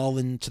can call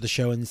into the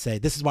show and say,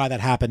 this is why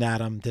that happened,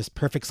 Adam. This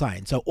perfect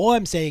sign. So all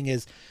I'm saying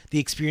is the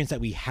experience that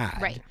we had.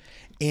 Right.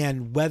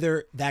 And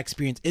whether that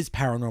experience is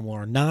paranormal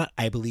or not,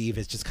 I believe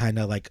is just kind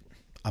of like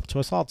up to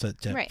us all to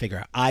figure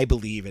out. I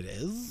believe it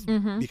is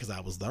because I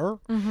was there.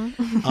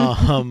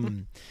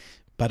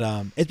 But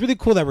it's really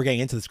cool that we're getting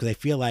into this because I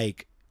feel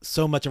like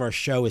so much of our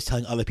show is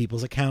telling other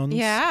people's accounts.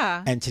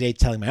 Yeah. And today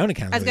telling my own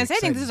account. I was going to say, I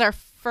think this is our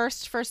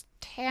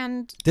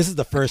first-hand This is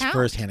the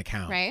first-hand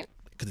account. Right.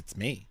 Because it's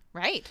me.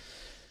 Right.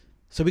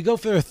 So we go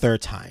for a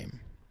third time.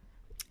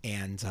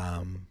 And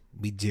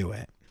we do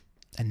it.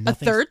 And a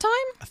third time?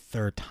 A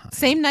third time.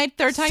 Same night,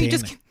 third time? You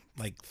just...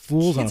 Like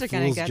fools on a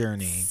fool's get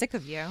journey. Sick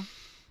of you.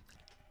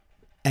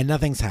 And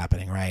nothing's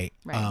happening, right?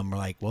 Right. We're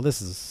like, well,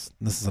 this is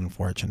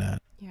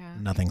unfortunate. Yeah.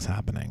 Nothing's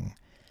happening.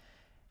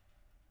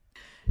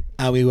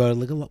 We go a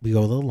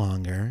little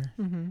longer,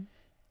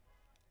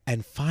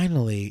 and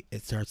finally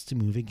it starts to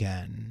move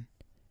again.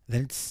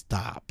 Then it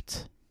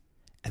stopped,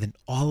 and then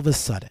all of a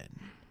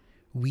sudden,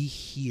 we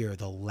hear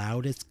the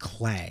loudest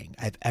clang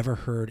I've ever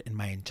heard in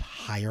my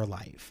entire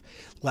life.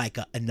 Like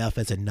enough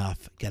is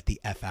enough, get the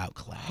F out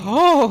clang.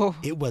 Oh.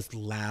 It was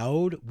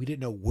loud. We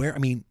didn't know where. I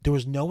mean, there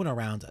was no one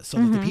around us. So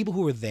like, the people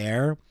who were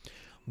there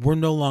were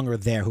no longer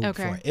there.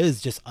 It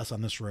was just us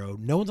on this road.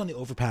 No one's on the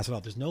overpass at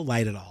all. There's no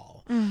light at all.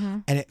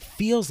 And it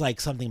feels like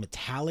something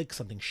metallic,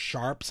 something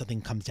sharp, something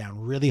comes down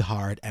really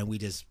hard, and we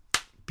just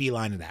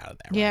beeline it out of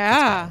there. Right?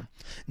 Yeah.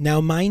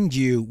 Now, mind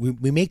you,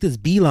 we make this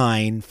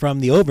beeline from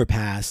the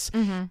overpass,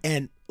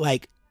 and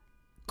like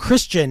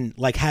Christian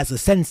like has the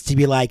sense to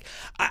be like,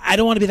 I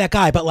don't want to be that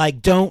guy, but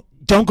like don't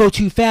go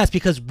too fast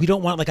because we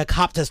don't want like a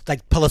cop to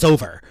like pull us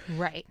over.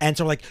 Right. And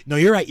so we're like, no,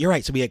 you're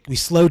right. So we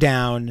slow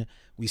down,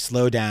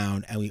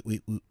 and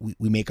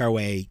we make our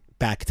way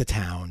back to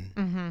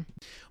town.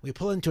 We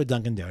pull into a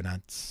Dunkin'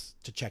 Donuts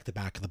to check the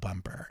back of the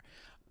bumper.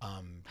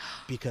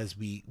 Because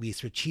we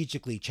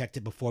strategically checked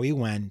it before we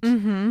went.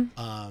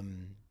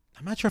 I'm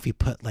not sure if we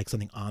put like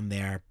something on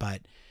there,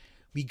 but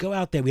we go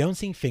out there. We don't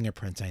see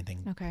fingerprints or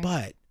anything. Okay.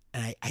 But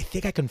I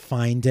think I can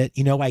find it.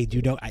 You know, I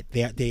do know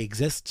they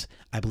exist.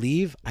 I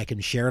believe I can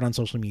share it on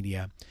social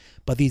media.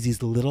 But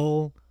these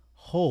little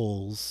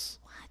holes,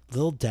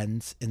 little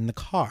dents in the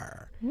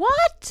car.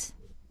 What?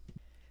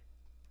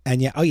 And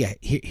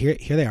here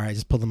they are. I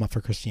just pulled them up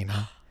for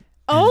Christina.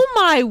 Oh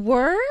my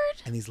word!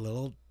 And these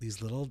little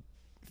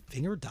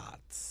finger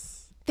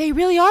dots. They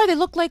really are. They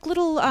look like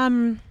little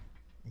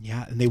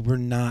Yeah, and they were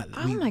not.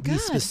 Oh my God. We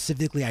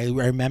specifically, I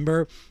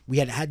remember we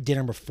had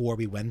dinner before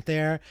we went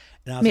there,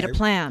 and I was made a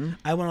plan.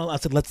 I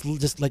said let's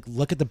just like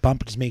look at the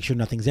bump and just make sure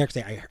nothing's there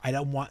because I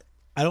don't want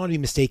to be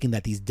mistaken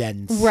that these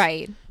dents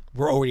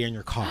were already in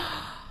your car.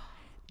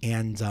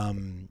 And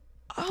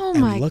oh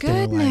and my Like,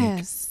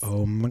 goodness.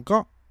 oh my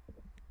god.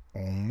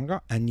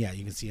 And yeah,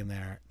 you can see them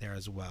there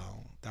as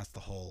well. That's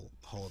the whole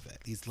of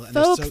it.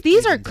 Folks,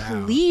 these are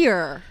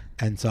clear.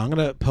 And so I'm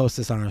gonna post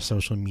this on our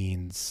social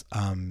medias.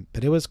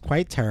 But it was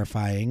quite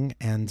terrifying,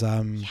 and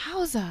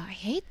Yowza, I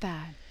hate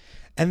that.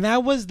 And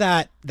that was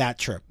that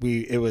trip.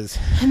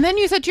 And then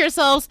you said to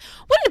yourselves,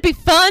 wouldn't it be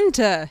fun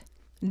to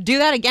do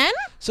that again?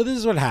 So this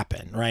is what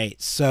happened,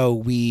 right? So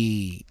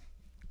we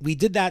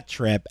did that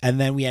trip, and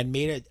then we had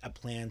made a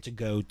plan to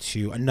go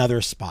to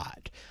another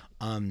spot.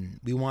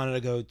 We wanted to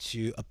go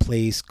to a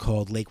place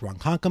called Lake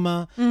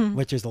Ronkonkoma,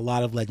 which there's a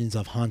lot of legends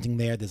of haunting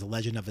there. There's a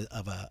legend of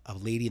a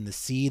lady in the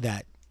sea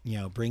that,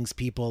 brings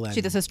people. And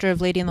She's the sister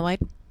of Lady in the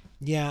White?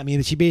 Yeah, I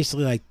mean, she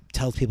basically like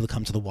tells people to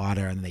come to the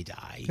water and then they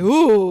die.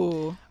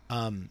 Ooh.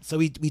 So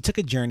we took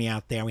a journey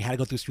out there and we had to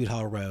go through Sweet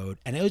Hollow Road,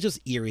 and it was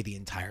just eerie the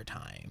entire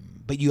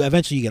time. But you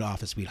eventually get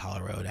off of Sweet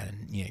Hollow Road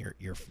and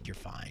you're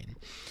fine.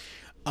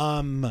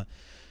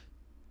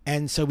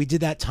 And so we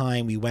did that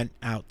time. We went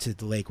out to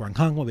the Lake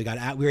Ronkonkoma. We got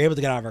out. We were able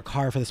to get out of our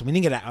car for this. We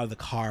didn't get out of the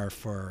car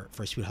for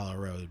Sweet Hollow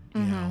Road.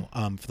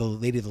 For the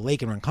Lady of the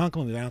Lake in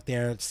Ronkonkoma, we went out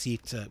there to see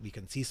we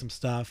can see some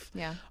stuff.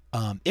 Yeah.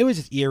 It was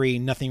just eerie.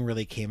 Nothing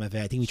really came of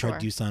it. I think we tried to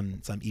do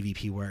some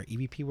EVP work.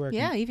 EVP work.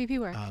 Yeah, EVP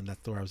work. That's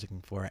the word I was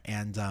looking for.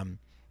 And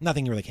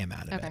nothing really came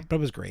out of it, but it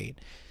was great.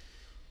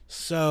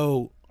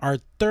 So our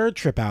third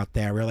trip out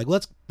there, we were like,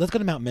 let's go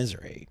to Mount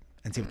Misery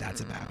and see what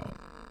that's about.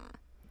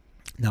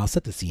 Now I'll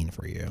set the scene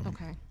for you.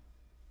 Okay.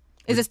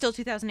 Is it still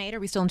 2008? Are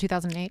we still in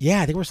 2008?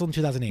 Yeah, I think we're still in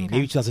 2008, okay.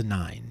 Maybe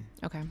 2009.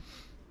 Okay.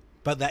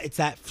 But it's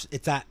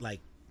that like,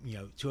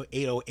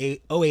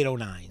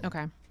 0809.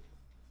 Okay.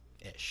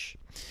 Ish.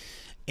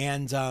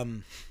 And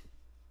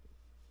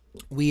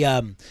we're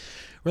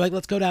like,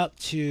 let's go out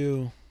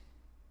to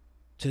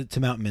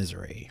Mount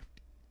Misery.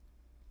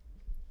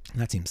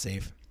 And that seems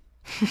safe.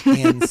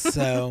 And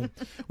so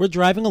we're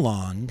driving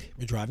along,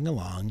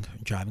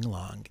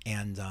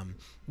 and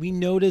we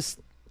noticed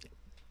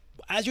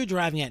as you're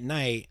driving at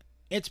night,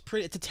 it's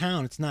a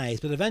town, it's nice,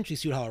 but eventually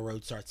Sweet Hollow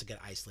Road starts to get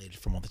isolated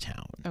from all the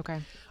town.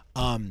 Okay.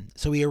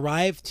 So we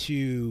arrived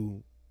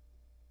to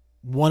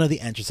one of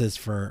the entrances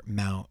for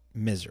Mount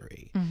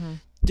Misery. Mm-hmm.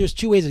 There's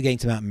two ways of getting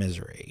to Mount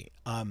Misery.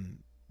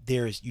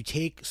 you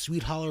take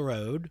Sweet Hollow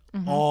Road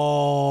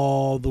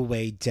all the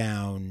way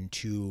down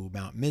to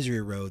Mount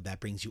Misery Road. That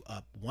brings you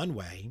up one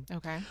way.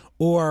 Okay.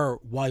 Or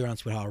while you're on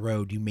Sweet Hollow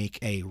Road, you make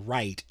a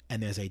right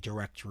and there's a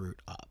direct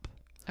route up.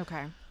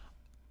 Okay.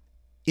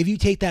 If you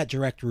take that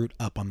direct route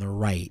up on the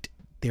right,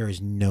 there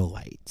is no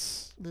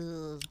lights.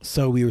 Ugh.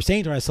 So we were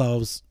saying to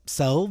ourselves,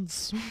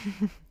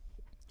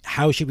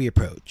 how should we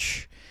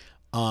approach?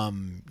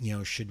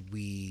 Should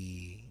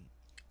we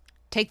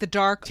take the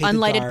dark, Take the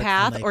unlighted dark,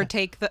 path, unlighted or path.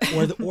 take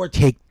the or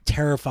take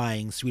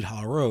terrifying Sweet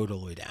Hollow Road all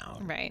the way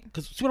down? right?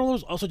 Because Sweet Hollow Road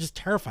is also just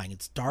terrifying.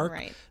 It's dark.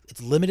 Right.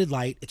 It's limited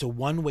light. It's a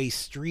one-way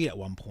street at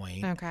one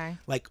point. Okay.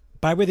 Like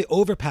by where the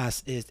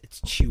overpass is,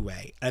 it's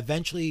two-way.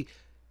 Eventually,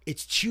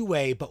 it's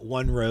two-way, but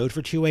one road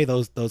for two-way.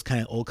 Those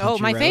kind of old country Oh,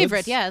 my roads.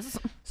 favorite. Yes.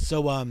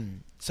 So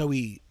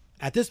we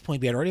at this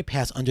point we had already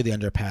passed under the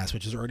underpass,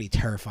 which is already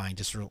terrifying.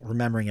 Just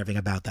remembering everything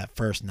about that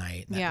first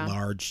night, that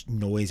large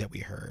noise that we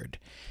heard.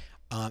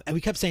 And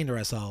we kept saying to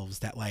ourselves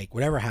that, like,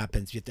 whatever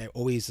happens, you have to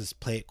always just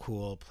play it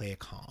cool, play it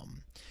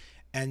calm.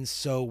 And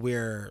so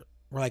we're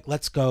like,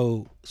 let's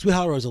go. Sweet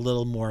Hollow Road is a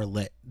little more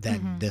lit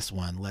than this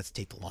one. Let's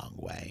take the long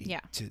way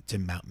to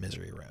Mount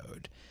Misery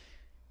Road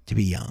to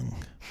be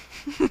young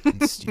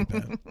and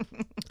stupid.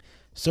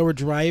 So we're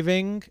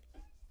driving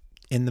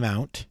in the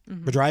mount.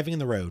 We're driving in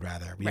the road,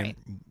 rather. We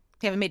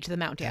haven't made it to the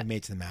mount yet. haven't made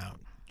it to the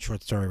mount.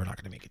 Short story, we're not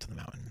going to make it to the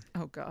mountain.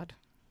 Oh, God.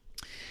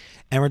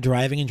 And we're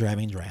driving and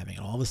driving and driving.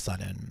 And all of a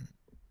sudden,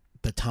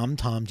 the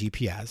TomTom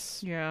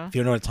GPS. Yeah. If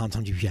you don't know what a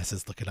TomTom GPS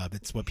is, look it up.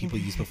 It's what people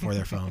use before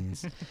their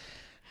phones.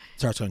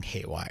 Starts going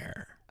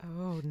haywire.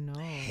 Oh, no.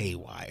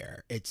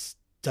 Haywire. It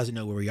doesn't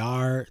know where we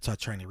are. It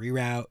starts trying to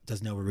reroute.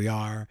 Doesn't know where we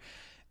are.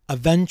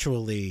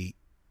 Eventually,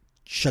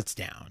 shuts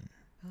down.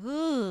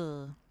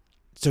 Ooh.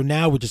 So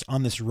now we're just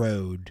on this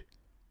road,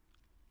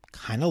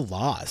 kind of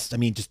lost. I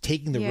mean, just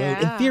taking the road.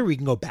 In Yeah. theory, we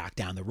can go back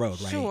down the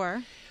road, right?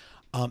 Sure.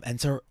 And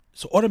so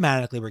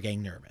automatically we're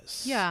getting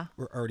nervous. Yeah.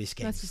 We're already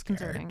scared. That's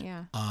disconcerting.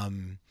 Yeah.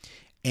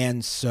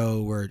 And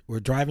so we're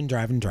driving,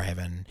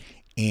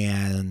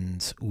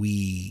 and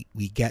we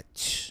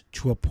get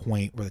to a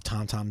point where the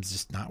TomTom's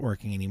just not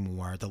working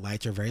anymore. The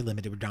lights are very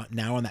limited. We're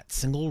now on that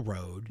single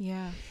road.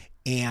 Yeah.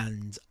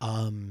 And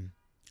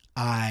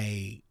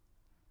I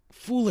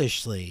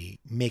foolishly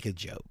make a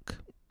joke.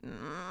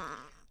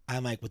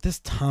 I'm like, with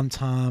this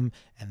TomTom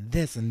and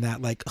this and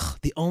that, like,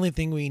 the only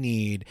thing we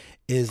need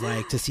is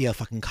like to see a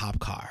fucking cop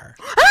car.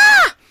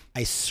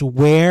 I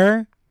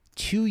swear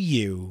to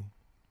you,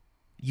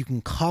 you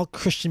can call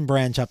Christian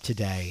Branch up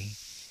today.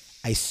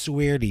 I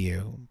swear to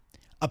you,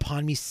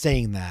 upon me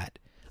saying that,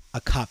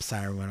 a cop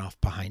siren went off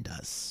behind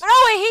us. Oh,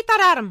 I hate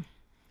that, Adam.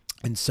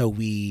 And so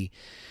we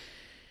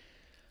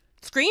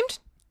Screamed?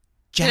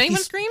 Did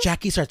anyone scream?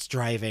 Jackie starts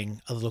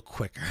driving a little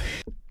quicker.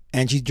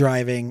 And she's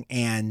driving,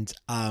 and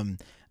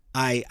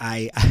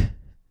I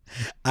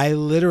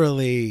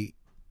literally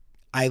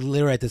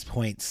at this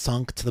point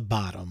sunk to the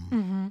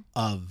bottom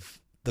of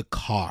the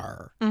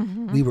car.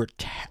 We were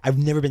I've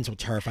never been so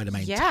terrified in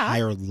my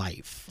entire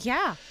life.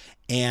 Yeah.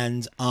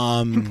 And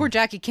poor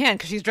Jackie can't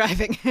because she's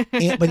driving.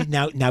 but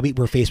now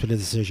we're faced with a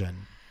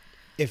decision.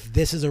 If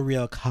this is a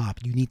real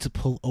cop, you need to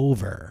pull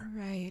over.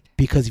 Right.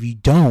 Because if you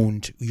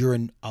don't, you're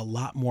in a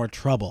lot more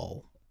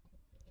trouble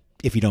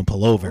if you don't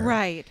pull over.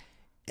 Right.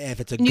 If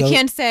it's a you ghost,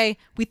 can't say,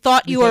 we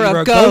thought you were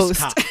a ghost.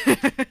 cop.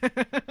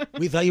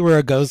 We thought you were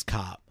a ghost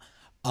cop.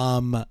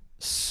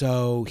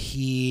 So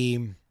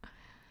it's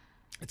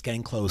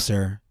getting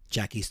closer.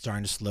 Jackie's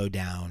starting to slow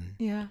down.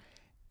 Yeah.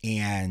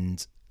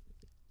 And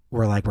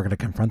we're like, we're going to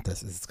confront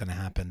this. This is going to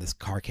happen. This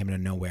car came out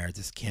of nowhere.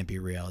 This can't be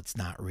real. It's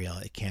not real.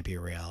 It can't be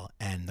real.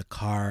 And the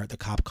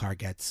cop car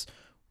gets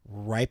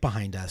right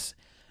behind us.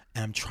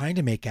 And I'm trying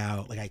to make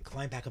out, like, I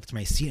climb back up to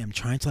my seat. I'm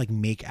trying to, like,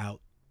 make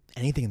out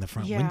anything in the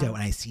front window,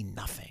 and I see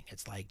nothing.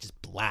 It's like just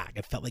black.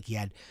 It felt like he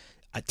had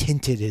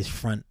tinted his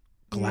front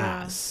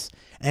glass.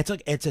 And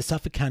it's a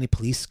Suffolk County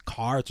Police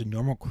car. It's a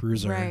normal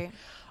cruiser. Right.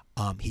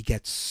 He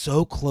gets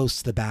so close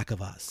to the back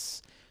of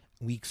us.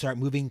 We start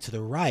moving to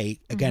the right.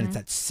 Again, it's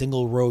that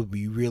single road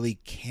we really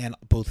can't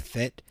both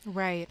fit.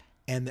 Right.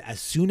 And as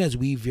soon as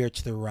we veer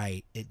to the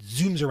right, it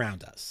zooms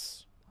around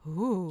us.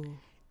 Ooh.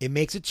 It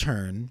makes a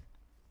turn.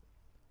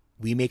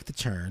 We make the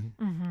turn.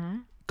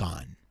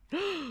 Gone.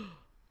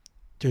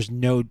 There's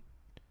no...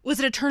 Was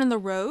it a turn in the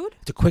road?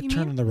 It's a quick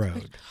turn on the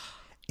road.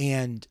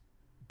 And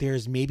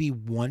there's maybe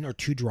one or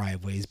two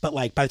driveways. But,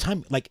 like, by the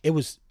time... Like, it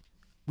was...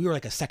 We were,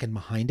 like, a second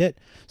behind it.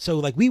 So,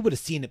 like, we would have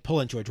seen it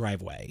pull into a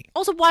driveway.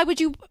 Also, why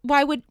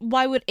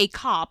would a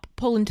cop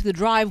pull into the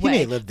driveway? He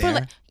may live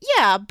there.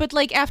 Yeah, but,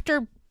 like,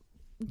 after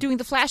doing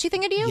the flashy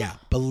thing at you? Yeah,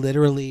 but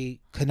literally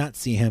could not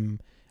see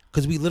him.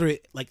 Because we literally...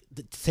 Like,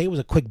 to say it was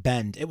a quick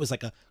bend, it was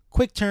like a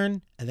quick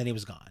turn, and then he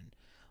was gone.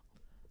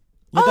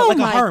 Like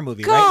a horror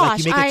movie, right?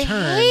 Like you make a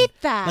turn. I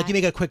hate that. Like you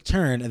make a quick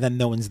turn and then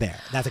no one's there.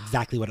 That's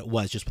exactly what it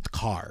was, just with the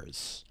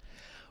cars.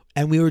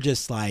 And we were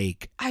just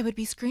like... I would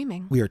be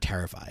screaming. We were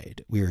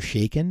terrified. We were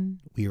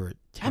shaken. We were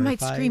terrified. I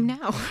might scream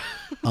now.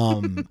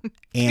 And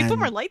Can we put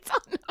more lights on?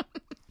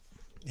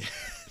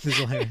 This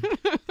is hilarious.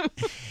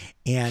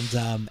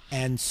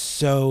 And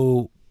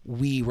so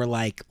we were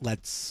like,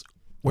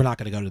 we're not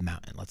going to go to the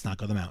mountain. Let's not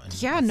go to the mountain.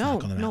 Yeah,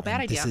 no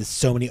bad idea. This is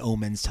so many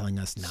omens telling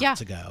us not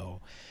to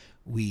go.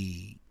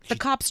 The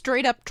cop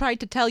straight up tried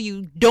to tell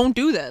you, don't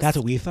do this. That's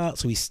what we thought.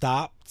 So we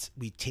stopped.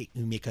 We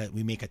make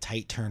a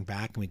tight turn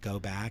back, and we go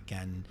back,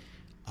 and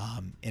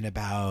in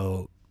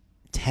about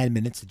 10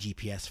 minutes, the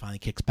GPS finally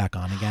kicks back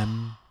on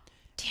again.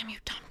 Damn you,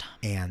 Tom Tom.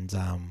 And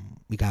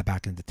we got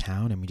back into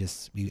town, and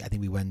I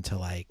think we went to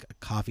like a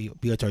coffee.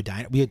 We went to a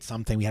diner. We had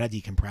something. We had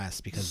to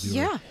decompress because we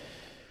were.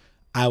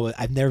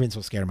 I've never been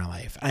so scared in my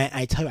life.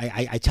 I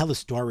tell the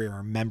story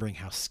remembering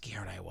how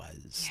scared I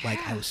was. Yeah. Like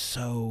I was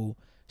so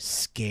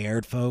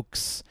scared,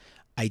 folks.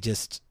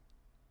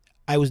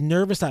 I was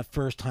nervous that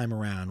first time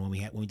around when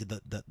we did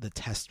the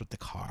test with the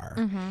car,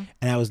 and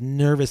I was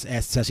nervous,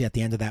 especially at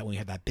the end of that when we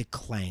had that big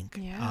clank,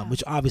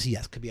 which obviously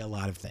could be a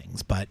lot of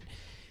things, but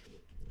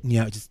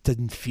it just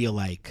didn't feel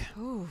like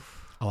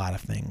a lot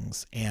of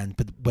things.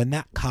 But when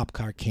that cop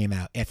car came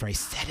out, after I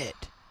said it,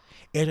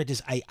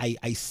 and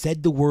I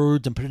said the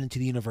words and put it into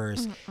the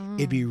universe,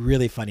 it'd be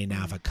really funny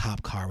now if a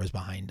cop car was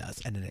behind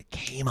us and then it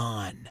came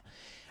on,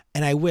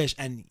 and I wish,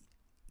 and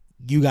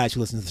you guys who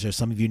listen to the show,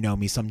 some of you know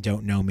me, some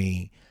don't know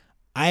me.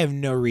 I have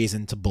no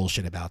reason to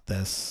bullshit about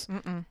this.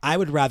 I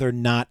would rather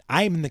not.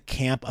 I'm in the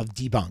camp of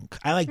debunk.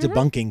 I like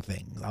debunking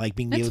things. I like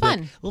being able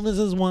to. Well, this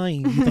is why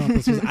you thought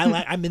this was.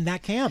 I'm in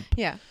that camp.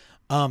 Yeah.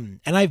 And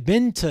I've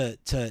been to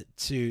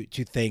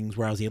things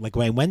where I was like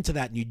when I went to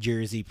that New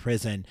Jersey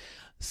prison,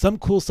 some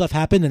cool stuff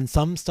happened and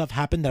some stuff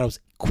happened that I was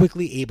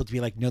quickly able to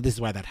be like, no, this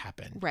is why that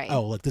happened. Right.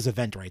 Oh, look, this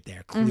event right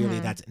there. Clearly,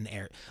 that's an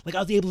error. Like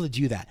I was able to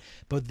do that,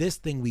 but this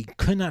thing we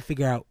could not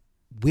figure out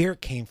where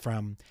it came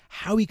from,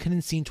 how he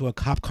couldn't see into a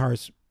cop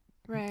car's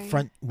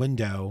front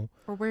window,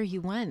 or where he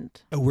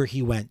went,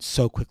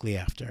 so quickly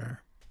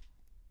after.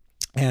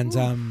 And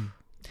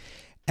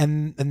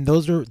and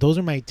those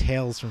are my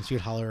tales from Sweet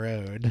Hollow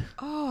Road.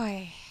 Oh,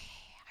 I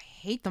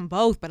hate them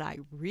both, but I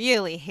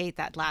really hate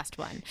that last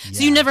one. Yeah.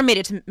 So you never made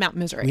it to Mount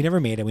Misery. We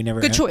never made it. We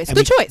never. Good choice.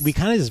 We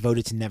kind of just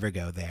voted to never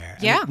go there.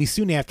 Yeah. We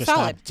soon after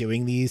stopped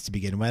doing these to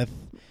begin with.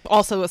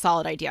 Also a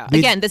solid idea.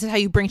 Again, this is how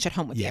you bring shit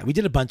home with you. Yeah, we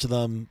did a bunch of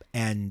them,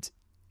 and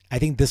I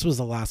think this was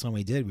the last one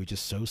we did. We were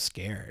just so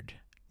scared.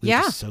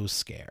 So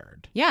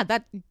scared. Yeah,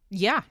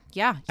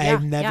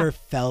 I've never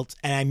felt,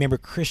 and I remember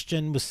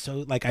Christian was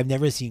so, like, I've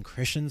never seen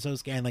Christian so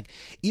scared. And, like,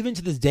 even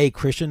to this day,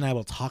 Christian and I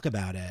will talk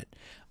about it.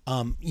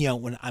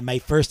 When on my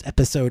first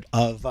episode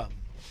of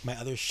my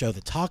other show,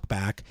 The Talk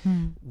Back,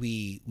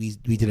 we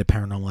did a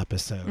paranormal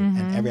episode.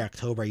 And every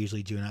October, I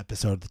usually do an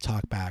episode of The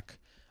Talk Back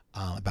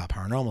about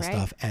paranormal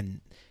stuff.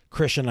 And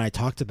Christian and I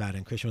talked about it,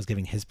 and Christian was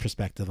giving his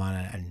perspective on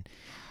it. And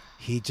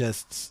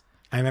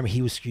I remember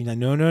he was screaming, like,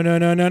 no.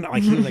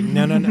 Like, he was like,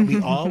 no.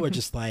 We all were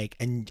just like,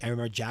 and I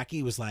remember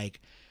Jackie was like,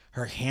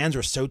 her hands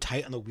were so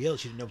tight on the wheel,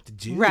 she didn't know what to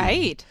do.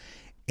 Right.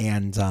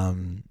 And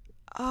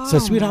so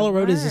Sweet Hollow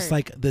Road is just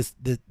like this.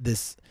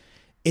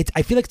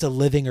 I feel like it's a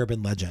living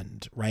urban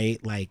legend,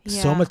 right? Like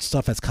so much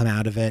stuff has come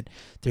out of it.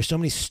 There's so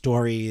many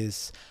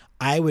stories.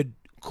 I would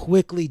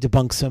quickly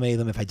debunk so many of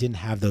them if I didn't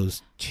have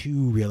those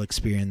two real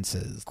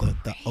experiences: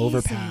 the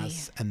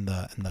overpass and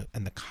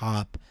the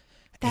cop.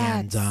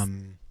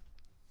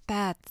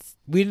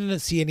 We didn't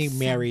see any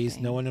Marys,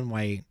 no one in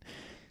white,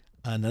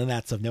 none of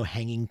that stuff, no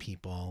hanging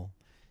people,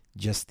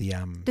 just the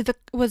Did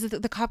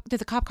the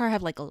cop car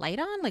have like a light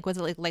on? Like was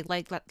it like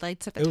lights at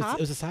the top?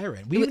 It was a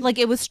siren.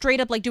 It was straight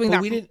up like doing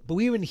that. But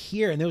we didn't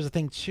hear, and there was a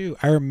thing too.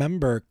 I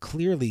remember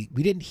clearly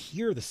we didn't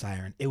hear the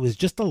siren. It was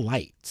just the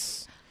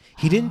lights.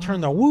 He didn't turn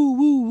the woo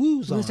woo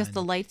woos on. It was just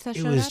the lights that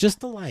showed up? It was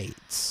just the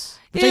lights.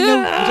 Which I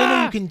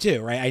know you can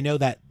do, right? I know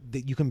that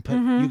you can put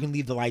you can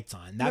leave the lights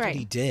on. That's what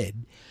he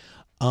did.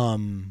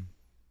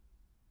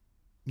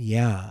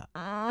 Yeah.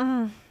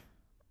 I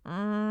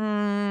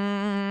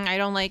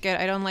don't like it.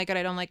 Well,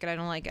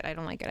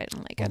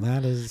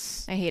 that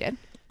is. I hate it.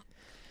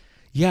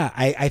 Yeah,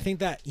 I think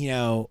that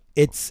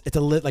it's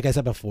like I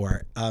said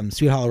before.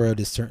 Sweet Hollow Road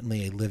is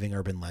certainly a living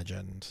urban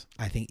legend.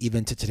 I think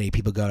even to today,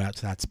 people go out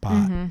to that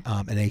spot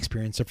and they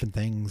experience different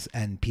things,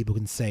 and people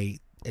can say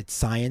it's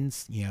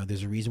science.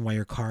 There's a reason why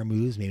your car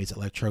moves. Maybe it's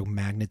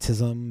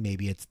electromagnetism.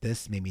 Maybe it's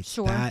this. Maybe it's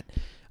that.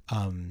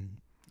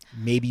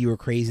 Maybe you were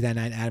crazy that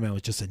night, Adam. It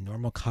was just a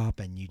normal cop,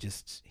 and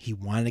he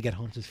wanted to get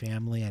home to his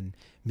family, and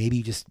maybe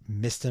you just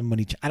missed him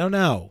when I don't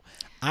know.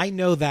 I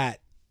know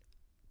that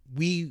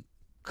we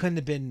couldn't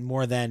have been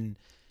more than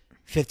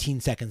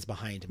 15 seconds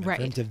behind him, and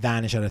for him to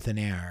vanish out of thin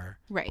air.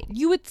 Right.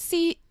 You would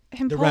see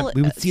him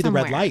we would see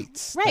somewhere. the red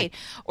lights. Right.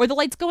 Or the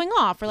lights going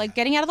off, or like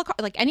getting out of the car,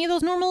 like any of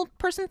those normal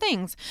person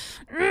things.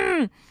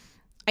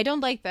 I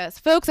don't like this.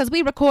 Folks, as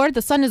we record,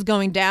 the sun is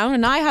going down,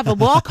 and I have a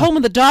walk home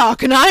in the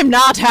dark, and I'm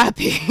not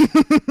happy.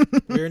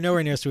 We're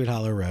nowhere near Sweet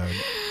Hollow Road.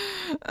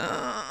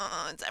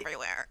 It's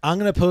everywhere. I'm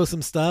gonna post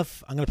some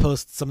stuff. I'm gonna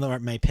post some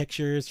of my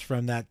pictures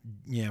from that,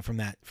 from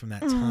that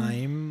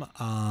time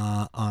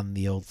on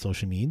the old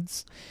social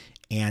medias,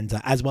 and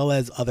as well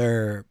as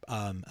other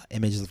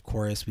images. Of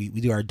course, we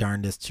do our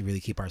darndest to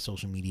really keep our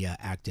social media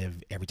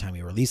active every time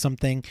we release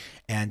something.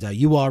 And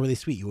you all are really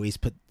sweet. You always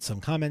put some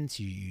comments.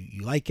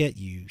 You like it.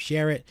 You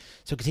share it.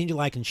 So continue to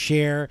like and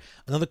share.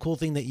 Another cool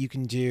thing that you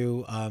can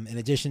do, in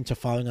addition to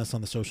following us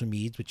on the social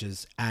medias, which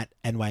is at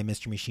NY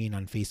Mystery Machine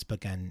on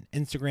Facebook and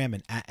Instagram,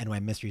 and at NY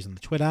Mysteries on the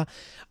Twitter,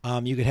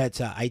 you could head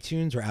to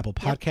iTunes or Apple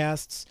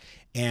Podcasts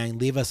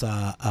and leave us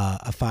a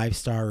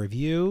 5-star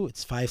review.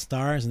 It's 5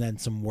 stars and then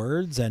some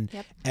words. And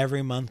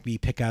every month we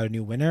pick out a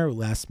new winner.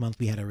 Last month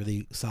we had a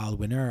really solid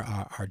winner,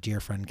 our dear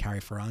friend Carrie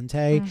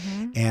Ferrante,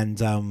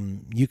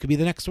 and you could be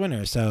the next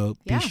winner. So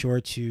be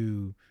sure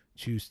to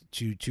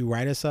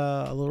write us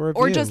a little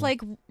review, or just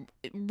like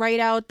write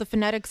out the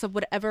phonetics of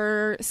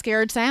whatever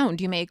scared sound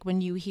you make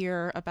when you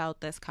hear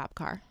about this cop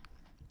car.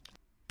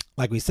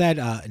 Like we said,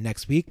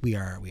 next week we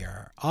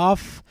are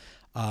off.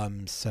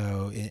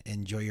 So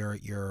enjoy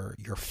your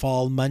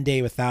fall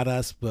Monday without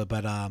us,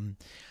 but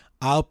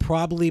I'll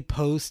probably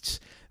post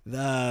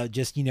the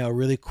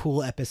really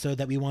cool episode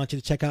that we want you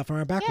to check out from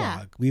our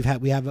backlog. We've had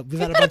a bunch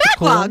of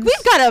cool ones.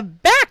 We've got a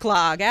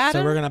backlog,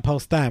 Adam. So we're gonna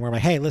post that. We're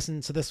like, hey,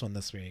 listen to this one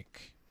this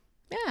week.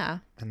 Yeah,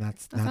 and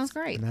that sounds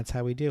great. And that's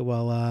how we do.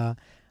 Well,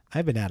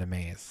 I've been Adam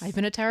Mays. I've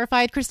been a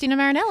terrified Christina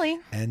Marinelli.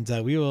 And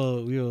we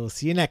will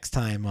see you next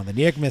time on the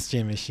New York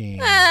Mystery Machine.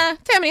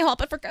 Tammany Hall,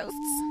 but for ghosts.